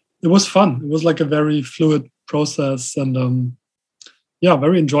 It was fun. It was like a very fluid process and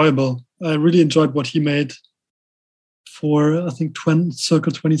very enjoyable. I really enjoyed what he made for, I think,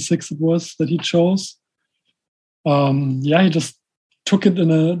 Circle 26 it was that he chose. He just took it in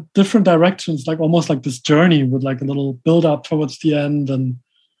a different direction. It's like almost like this journey with like a little build up towards the end, and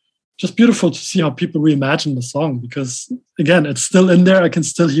just beautiful to see how people reimagine the song, because again, it's still in there. I can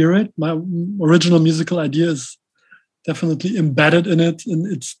still hear it. My original musical idea is definitely embedded in it, in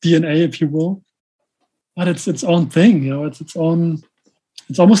its DNA, if you will. But it's its own thing, you know, it's its own,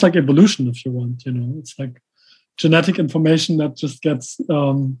 it's almost like evolution, if you want, you know. It's like genetic information that just gets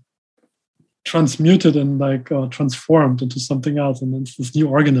transmuted and like transformed into something else, and it's this new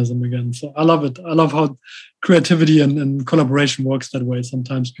organism again. So I love it. I love how creativity and collaboration works that way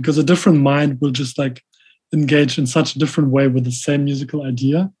sometimes, because a different mind will just like engage in such a different way with the same musical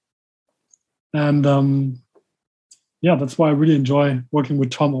idea. And that's why I really enjoy working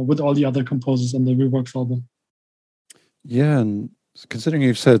with Tom or with all the other composers on the Reworks album. Yeah, and considering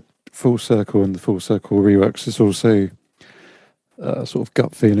you've said Full Circle and the Full Circle reworks, it's also sort of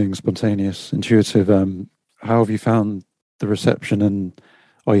gut feeling, spontaneous, intuitive. How have you found the reception, and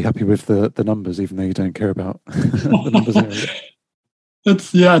are you happy with the numbers, even though you don't care about the numbers?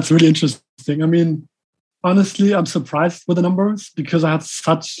 It's really interesting. I mean, honestly, I'm surprised with the numbers because I had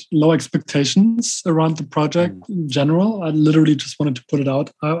such low expectations around the project in general. I literally just wanted to put it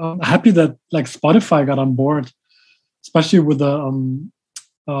out. I'm happy that like Spotify got on board, especially with the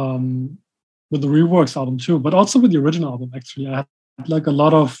Reworks album too, but also with the original album. Actually, I had like a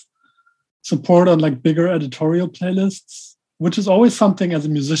lot of support on like bigger editorial playlists, which is always something as a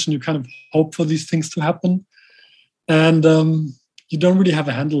musician you kind of hope for these things to happen, and you don't really have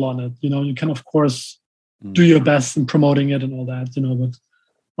a handle on it. You know, you can of course do your best in promoting it and all that, you know, but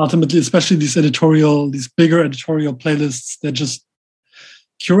ultimately, especially these bigger editorial playlists, they're just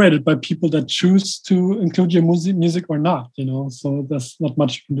curated by people that choose to include your music or not, you know, so there's not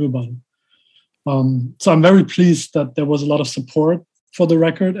much you can do about it. So I'm very pleased that there was a lot of support for the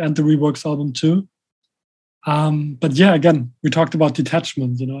record and the Reworks album too. But yeah, again, we talked about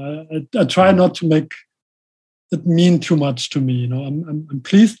detachment, you know, I try not to make it mean too much to me, you know. I'm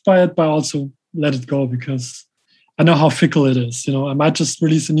pleased by it, but also let it go, because I know how fickle it is. You know, I might just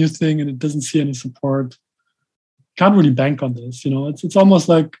release a new thing and it doesn't see any support. Can't really bank on this. You know, it's almost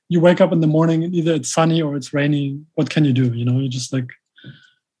like you wake up in the morning and either it's sunny or it's rainy. What can you do? You know, you just like,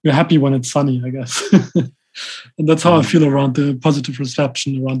 you're happy when it's sunny, I guess. And that's how I feel around the positive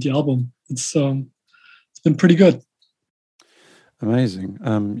reception around the album. It's been pretty good. Amazing.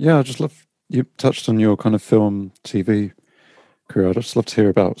 I just love, you touched on your kind of film, TV career. I'd just love to hear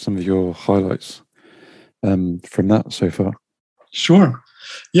about some of your highlights from that so far. Sure.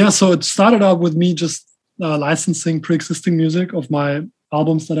 Yeah, so it started out with me just licensing pre-existing music of my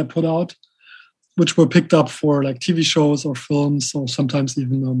albums that I put out which were picked up for like TV shows or films, or sometimes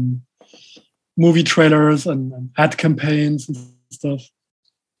even movie trailers and ad campaigns and stuff.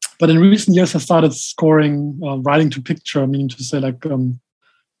 But in recent years, I started scoring, writing to picture, meaning to say like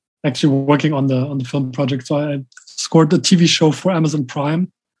actually working on the film project. So I scored the TV show for Amazon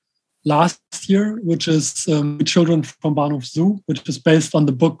Prime last year, which is Children from Bahnhof Zoo, which is based on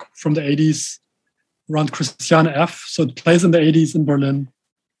the book from the 80s around Christiane F. So it plays in the 80s in Berlin.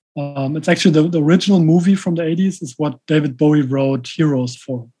 It's actually the original movie from the 80s is what David Bowie wrote Heroes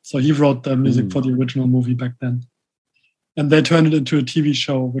for. So he wrote the music for the original movie back then. And they turned it into a TV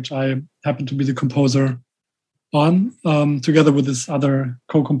show, which I happen to be the composer on, together with this other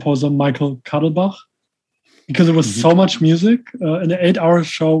co-composer, Michael Kadelbach. Because it was so much music. In an 8-hour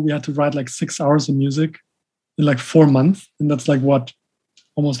show, we had to write like 6 hours of music in like 4 months. And that's like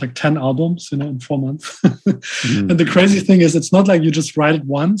almost like 10 albums, in 4 months. And the crazy thing is, it's not like you just write it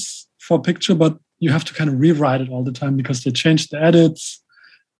once for a picture, but you have to kind of rewrite it all the time because they change the edits.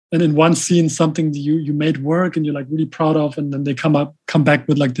 And in one scene, something that you made work and you're like really proud of, and then they come back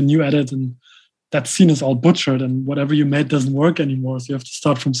with like the new edit, and that scene is all butchered, and whatever you made doesn't work anymore. So you have to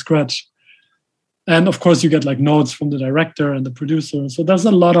start from scratch. And of course, you get like notes from the director and the producer. So there's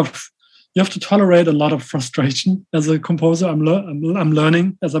you have to tolerate a lot of frustration as a composer. I'm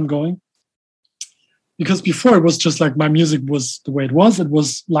learning as I'm going. Because before it was just like my music was the way it was. It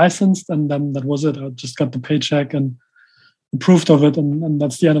was licensed, and then that was it. I just got the paycheck and approved of it, and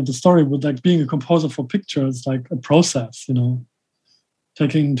that's the end of the story. With like being a composer for pictures, like a process,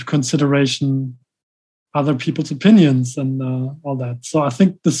 taking into consideration other people's opinions and all that. So I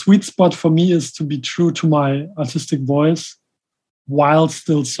think the sweet spot for me is to be true to my artistic voice while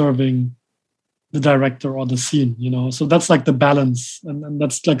still serving the director or the scene, So that's like the balance, and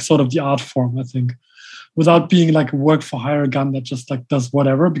that's like sort of the art form, I think, without being like a work for hire gun that just like does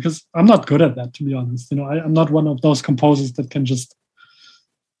whatever, because I'm not good at that, to be honest. I'm not one of those composers that can just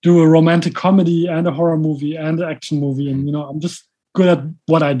do a romantic comedy and a horror movie and an action movie. And, I'm just good at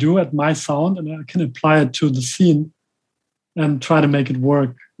what I do, at my sound, and I can apply it to the scene and try to make it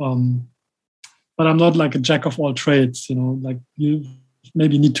work. But I'm not like a jack of all trades, like you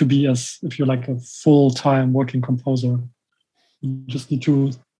maybe need to be as if you're like a full-time working composer. You just need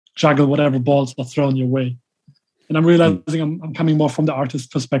to juggle whatever balls are thrown your way. And I'm realizing I'm coming more from the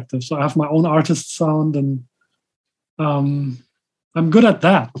artist perspective. So I have my own artist sound, and I'm good at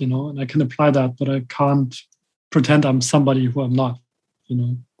that, and I can apply that, but I can't pretend I'm somebody who I'm not,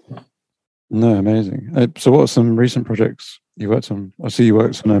 No, amazing. So what are some recent projects you worked on? I see you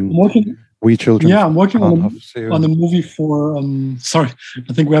worked on We Children. Yeah, I'm working on a movie for, sorry,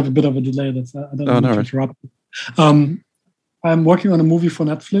 I think we have a bit of a delay. I don't know to interrupt. I'm working on a movie for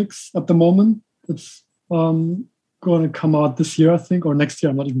Netflix at the moment. It's going to come out this year, I think, or next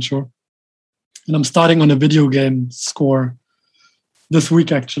year. I'm not even sure. And I'm starting on a video game score this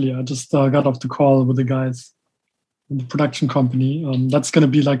week, actually. I just got off the call with the guys in the production company. That's going to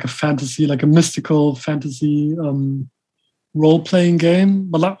be like a fantasy, like a mystical fantasy role-playing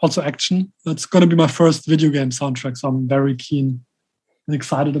game, but also action. It's going to be my first video game soundtrack, so I'm very keen and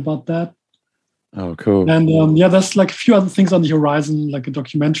excited about that. Oh, cool. And there's like a few other things on the horizon, like a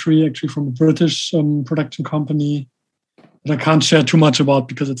documentary actually from a British production company that I can't share too much about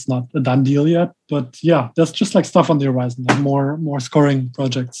because it's not a done deal yet. But yeah, there's just like stuff on the horizon, like more scoring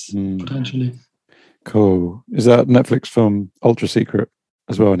projects potentially. Cool. Is that Netflix film Ultra Secret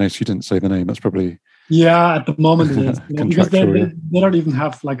as well? I know you didn't say the name. That's probably... Yeah, at the moment it is. Because they don't even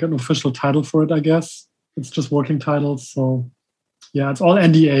have like an official title for it, I guess. It's just working titles. So yeah, it's all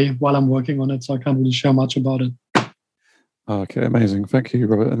NDA while I'm working on it, so I can't really share much about it. Okay, amazing. Thank you,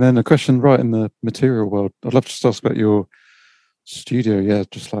 Robert. And then a question right in the material world. I'd love to just ask about your studio. Yeah,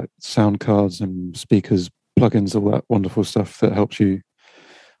 just like sound cards and speakers, plugins, all that wonderful stuff that helps you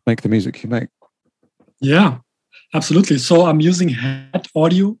make the music you make. Yeah, absolutely. So I'm using Head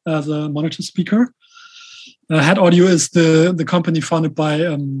Audio as a monitor speaker. Head Audio is the company founded by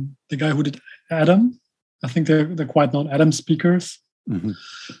the guy who did Adam. I think they're quite known, Adam speakers. Mm-hmm.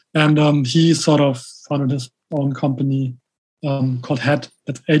 And he sort of founded his own company called Head.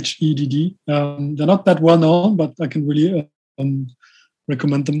 That's HEDD. They're not that well known, but I can really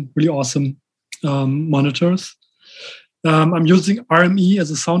recommend them. Really awesome monitors. I'm using RME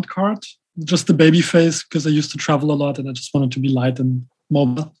as a sound card, just the baby face, because I used to travel a lot and I just wanted to be light and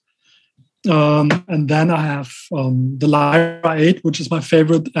mobile. And then I have the Lyra 8, which is my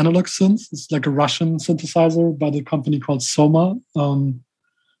favorite analog synth. It's like a Russian synthesizer by the company called Soma.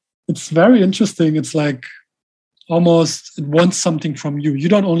 It's very interesting. It's like almost it wants something from you. You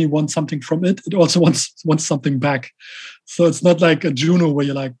don't only want something from it; it also wants something back. So it's not like a Juno where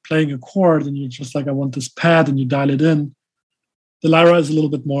you're like playing a chord and you're just like, I want this pad, and you dial it in. The Lyra is a little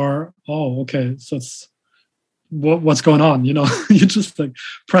bit more, oh, okay, so it's what's going on, you know? You're just like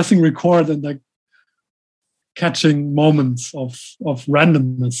pressing record and like catching moments of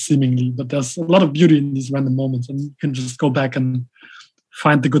randomness seemingly, but there's a lot of beauty in these random moments, and you can just go back and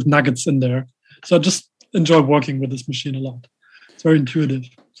find the good nuggets in there. So I just enjoy working with this machine a lot. It's very intuitive.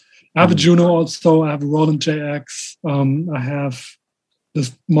 I have a Juno also. I have a Roland JX. I have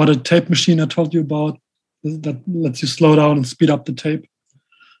this modded tape machine I told you about that lets you slow down and speed up the tape.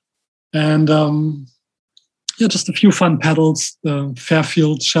 And just a few fun pedals. The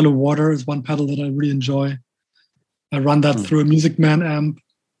Fairfield Shallow Water is one pedal that I really enjoy. I run that through a Music Man amp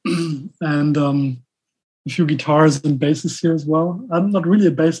and a few guitars and basses here as well. I'm not really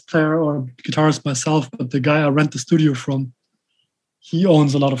a bass player or a guitarist myself, but the guy I rent the studio from, he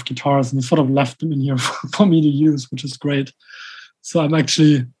owns a lot of guitars and he sort of left them in here for me to use, which is great. So I'm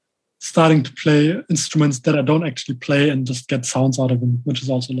actually starting to play instruments that I don't actually play and just get sounds out of them, which is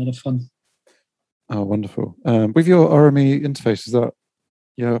also a lot of fun. Oh, wonderful. With your RME interface,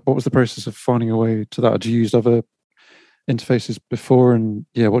 what was the process of finding a way to that? Did you use other interfaces before? And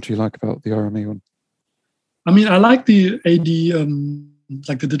what do you like about the RME one? I mean, I like the AD,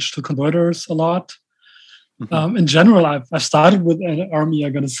 like the digital converters a lot. Mm-hmm. In general, I've started with an RME,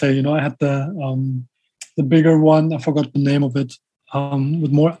 I'm going to say, I had the bigger one. I forgot the name of it,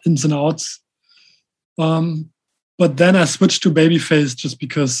 with more ins and outs. But then I switched to Babyface just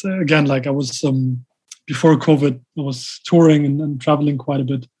because, again, like I was, before COVID, I was touring and traveling quite a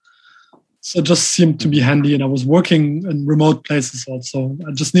bit. So it just seemed to be handy. And I was working in remote places also.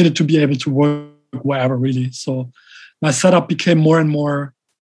 I just needed to be able to work wherever, really. So my setup became more and more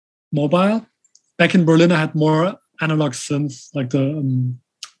mobile. Back in Berlin, I had more analog synths, like the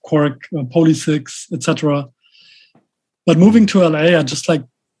Korg, Poly 6, etc. But moving to LA, I just like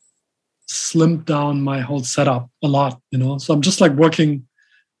slimmed down my whole setup a lot, So I'm just like working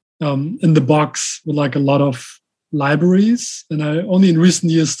in the box with like a lot of libraries. And I only in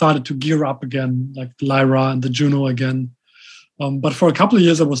recent years started to gear up again, like the Lyra and the Juno again. But for a couple of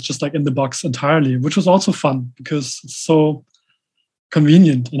years, I was just like in the box entirely, which was also fun because it's so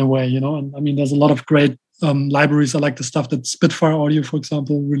convenient in a way, And I mean, there's a lot of great libraries. I like the stuff that Spitfire Audio, for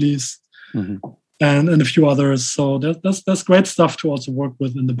example, release, and a few others. So there's great stuff to also work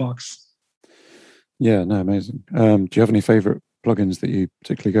with in the box. Yeah, no, amazing. Do you have any favorite plugins that you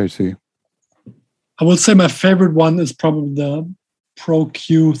particularly go to? I would say my favorite one is probably the Pro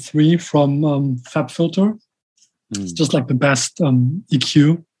Q3 from FabFilter. It's just like the best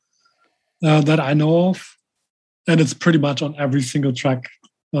EQ that I know of. And it's pretty much on every single track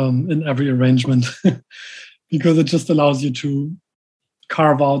in every arrangement because it just allows you to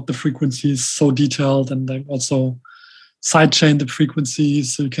carve out the frequencies so detailed and then also sidechain the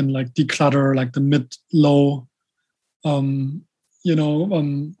frequencies so you can like declutter like the mid-low,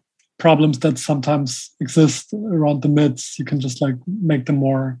 problems that sometimes exist around the mids. You can just like make them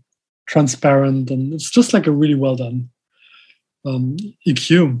more transparent, and it's just like a really well done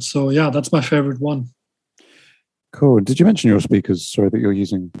EQ. So yeah, that's my favorite one. Cool. Did you mention your speakers? Sorry, that you're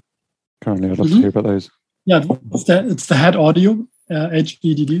using currently. I'd love to hear about those. Yeah, it's the Head Audio,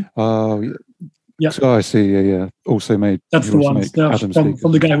 HEDD. Oh, yeah. So I see. Yeah. Also made. That's the ones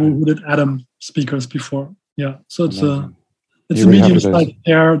from the guy who did Adam speakers before. Yeah. So it's a medium-sized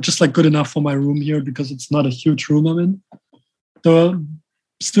pair, just like good enough for my room here because it's not a huge room I'm in. The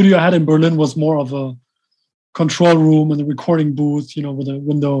studio I had in Berlin was more of a control room and a recording booth, with a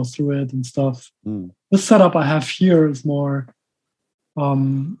window through it and stuff. This setup I have here is more,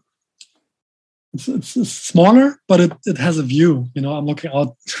 it's smaller, but it has a view. I'm looking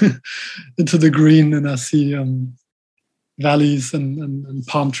out into the green and I see valleys and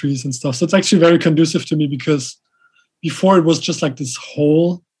palm trees and stuff. So it's actually very conducive to me because before it was just like this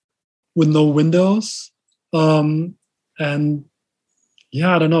hole with no windows. And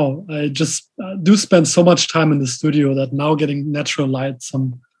yeah, I don't know. I just do spend so much time in the studio that now getting natural light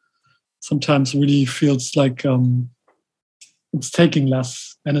sometimes really feels like it's taking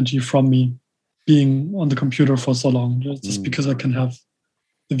less energy from me being on the computer for so long, just because I can have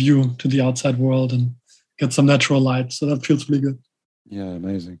the view to the outside world and get some natural light. So that feels really good. Yeah,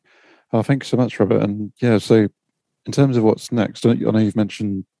 amazing. Oh, thank you so much, Robert. And yeah, so in terms of what's next, I know you've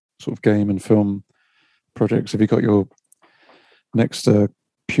mentioned sort of game and film projects. Have you got your next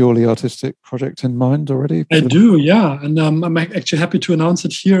purely artistic project in mind already? I do, yeah. And I'm actually happy to announce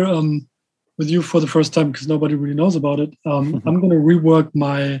it here with you for the first time because nobody really knows about it. I'm going to rework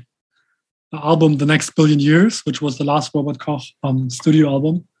my album, The Next Billion Years, which was the last Robert Koch studio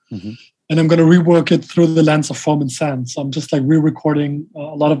album. Mm-hmm. And I'm going to rework it through the lens of Form and Sand. So I'm just like re-recording a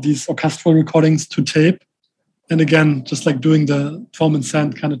lot of these orchestral recordings to tape. And again, just like doing the Form and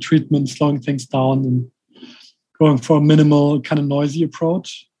Sand kind of treatment, slowing things down and going for a minimal kind of noisy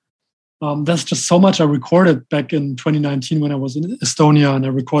approach. There's just so much I recorded back in 2019 when I was in Estonia and I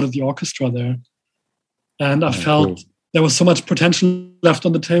recorded the orchestra there. And I felt there was so much potential left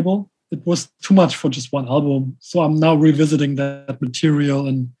on the table. It was too much for just one album. So I'm now revisiting that material,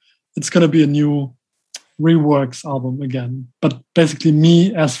 and it's going to be a new reworks album again. But basically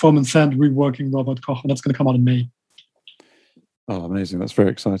me as Form and Sand reworking Robert Koch, and that's going to come out in May. Oh, amazing. That's very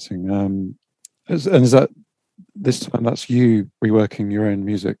exciting. Is that this time that's you reworking your own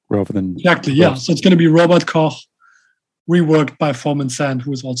music rather than... Exactly, yeah. So it's going to be Robert Koch reworked by Form and Sand,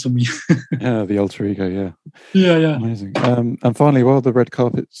 who is also me. Yeah, the alter ego, yeah. Yeah. Amazing. And finally, while the red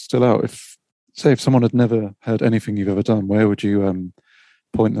carpet's still out, if someone had never heard anything you've ever done, where would you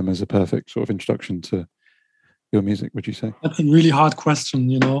point them as a perfect sort of introduction to your music, would you say? That's a really hard question,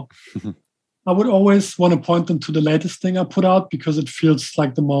 you know. I would always want to point them to the latest thing I put out because it feels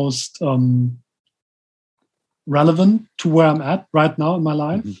like the most relevant to where I'm at right now in my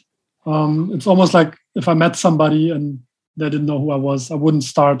life. Mm-hmm. It's almost like if I met somebody and they didn't know who I was, I wouldn't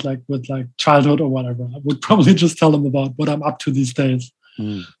start like with like childhood or whatever. I would probably just tell them about what I'm up to these days.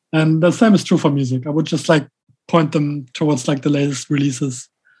 Mm. And the same is true for music. I would just like point them towards like the latest releases.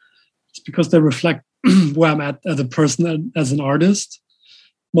 It's because they reflect where I'm at as a person and as an artist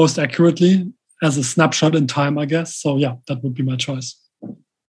most accurately, as a snapshot in time, I guess. So yeah, that would be my choice.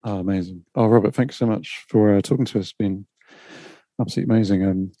 Oh, amazing. Oh, Robert, thanks so much for talking to us. It's been absolutely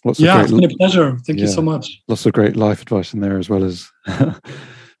amazing. It's been a pleasure. Thank you so much. Lots of great life advice in there as well as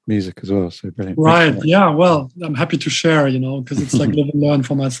music as well. So brilliant. Right. Yeah. Well, I'm happy to share, you know, because it's like live and learn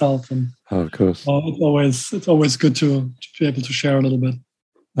for myself. And of course. It's always good to be able to share a little bit.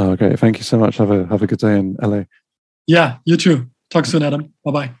 Oh, great. Thank you so much. Have a good day in LA. Yeah, you too. Talk soon, Adam.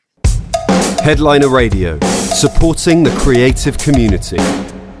 Bye-bye. Headliner Radio, supporting the creative community.